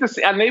should get to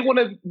see, and they want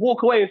to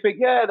walk away and think,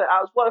 that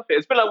was worth it.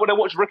 It's been like when I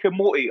watch Rick and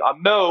Morty. I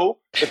know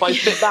if I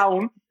sit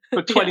down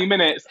for 20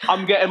 minutes,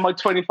 I'm getting my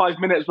 25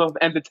 minutes worth of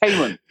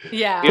entertainment.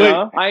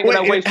 Yeah. I ain't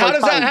going to waste my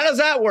time. How does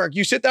that work?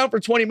 You sit down for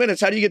 20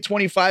 minutes. How do you get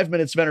 25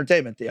 minutes of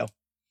entertainment, Theo?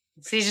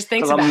 So he just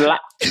thinks about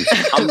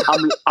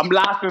it. I'm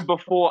laughing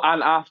before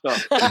and after.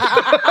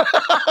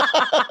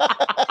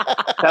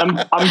 I'm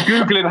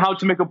Googling how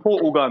to make a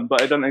portal gun,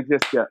 but it doesn't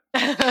exist yet.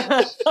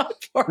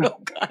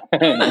 Portal gun.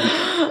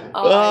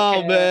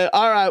 Oh, man.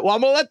 All right. Well,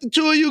 I'm going to let the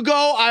two of you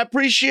go. I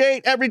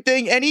appreciate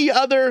everything.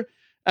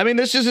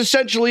 This is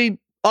essentially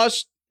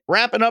us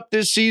wrapping up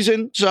this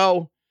season.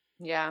 So,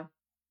 yeah.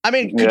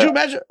 Could you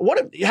imagine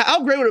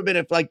how great would it have been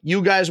if like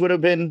you guys would have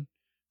been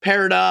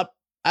paired up?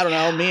 I don't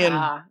know, me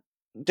and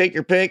take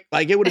your pick.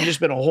 Like it would have just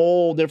been a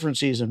whole different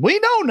season. We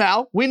know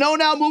now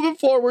moving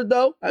forward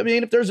though.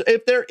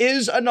 If there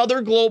is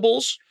another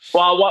Globals.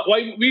 Well,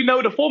 we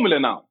know the formula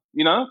now,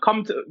 we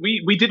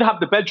did have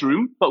the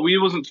bedroom, but we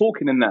wasn't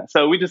talking in there.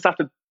 So we just have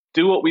to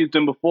do what we've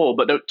done before,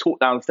 but don't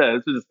talk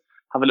downstairs. Just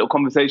have a little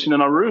conversation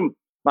in our room.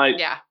 Like,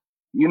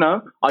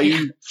 are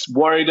you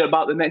worried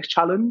about the next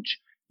challenge?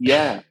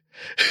 Yeah.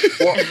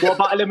 What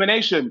about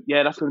elimination?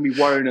 Yeah, that's going to be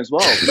worrying as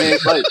well.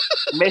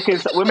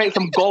 We'll make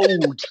some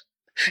gold.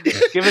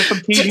 Give us some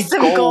TV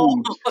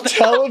gold.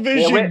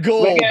 Television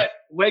gold.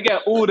 We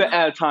get all the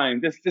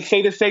airtime. Just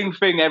say the same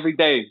thing every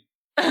day,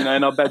 in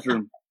our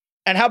bedroom.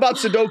 And how about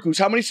Sudokus?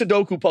 How many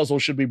Sudoku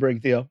puzzles should we bring,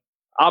 Theo?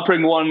 I'll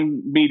bring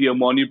one medium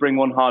one. You bring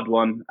one hard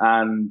one.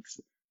 And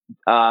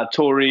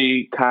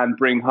Tori can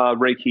bring her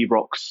Reiki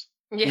rocks.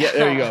 Yeah,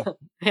 there you go.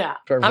 Yeah.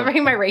 Perfect. I'm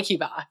bringing my Reiki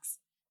box.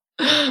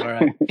 All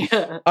right.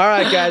 All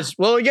right, guys.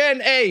 Well, again,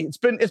 hey, it's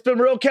been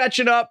real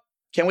catching up.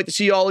 Can't wait to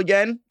see you all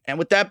again. And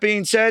with that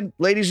being said,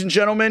 ladies and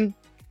gentlemen,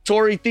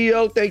 Tori,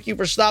 Theo, thank you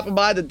for stopping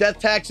by the Death,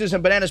 Taxes,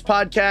 and Bananas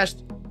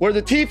podcast, where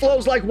the tea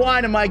flows like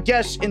wine and my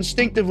guests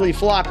instinctively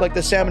flock like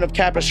the salmon of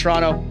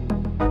Capistrano.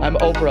 I'm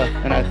Oprah,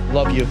 and I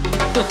love you.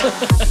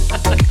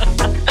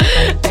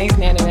 Thanks,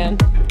 Nana Man.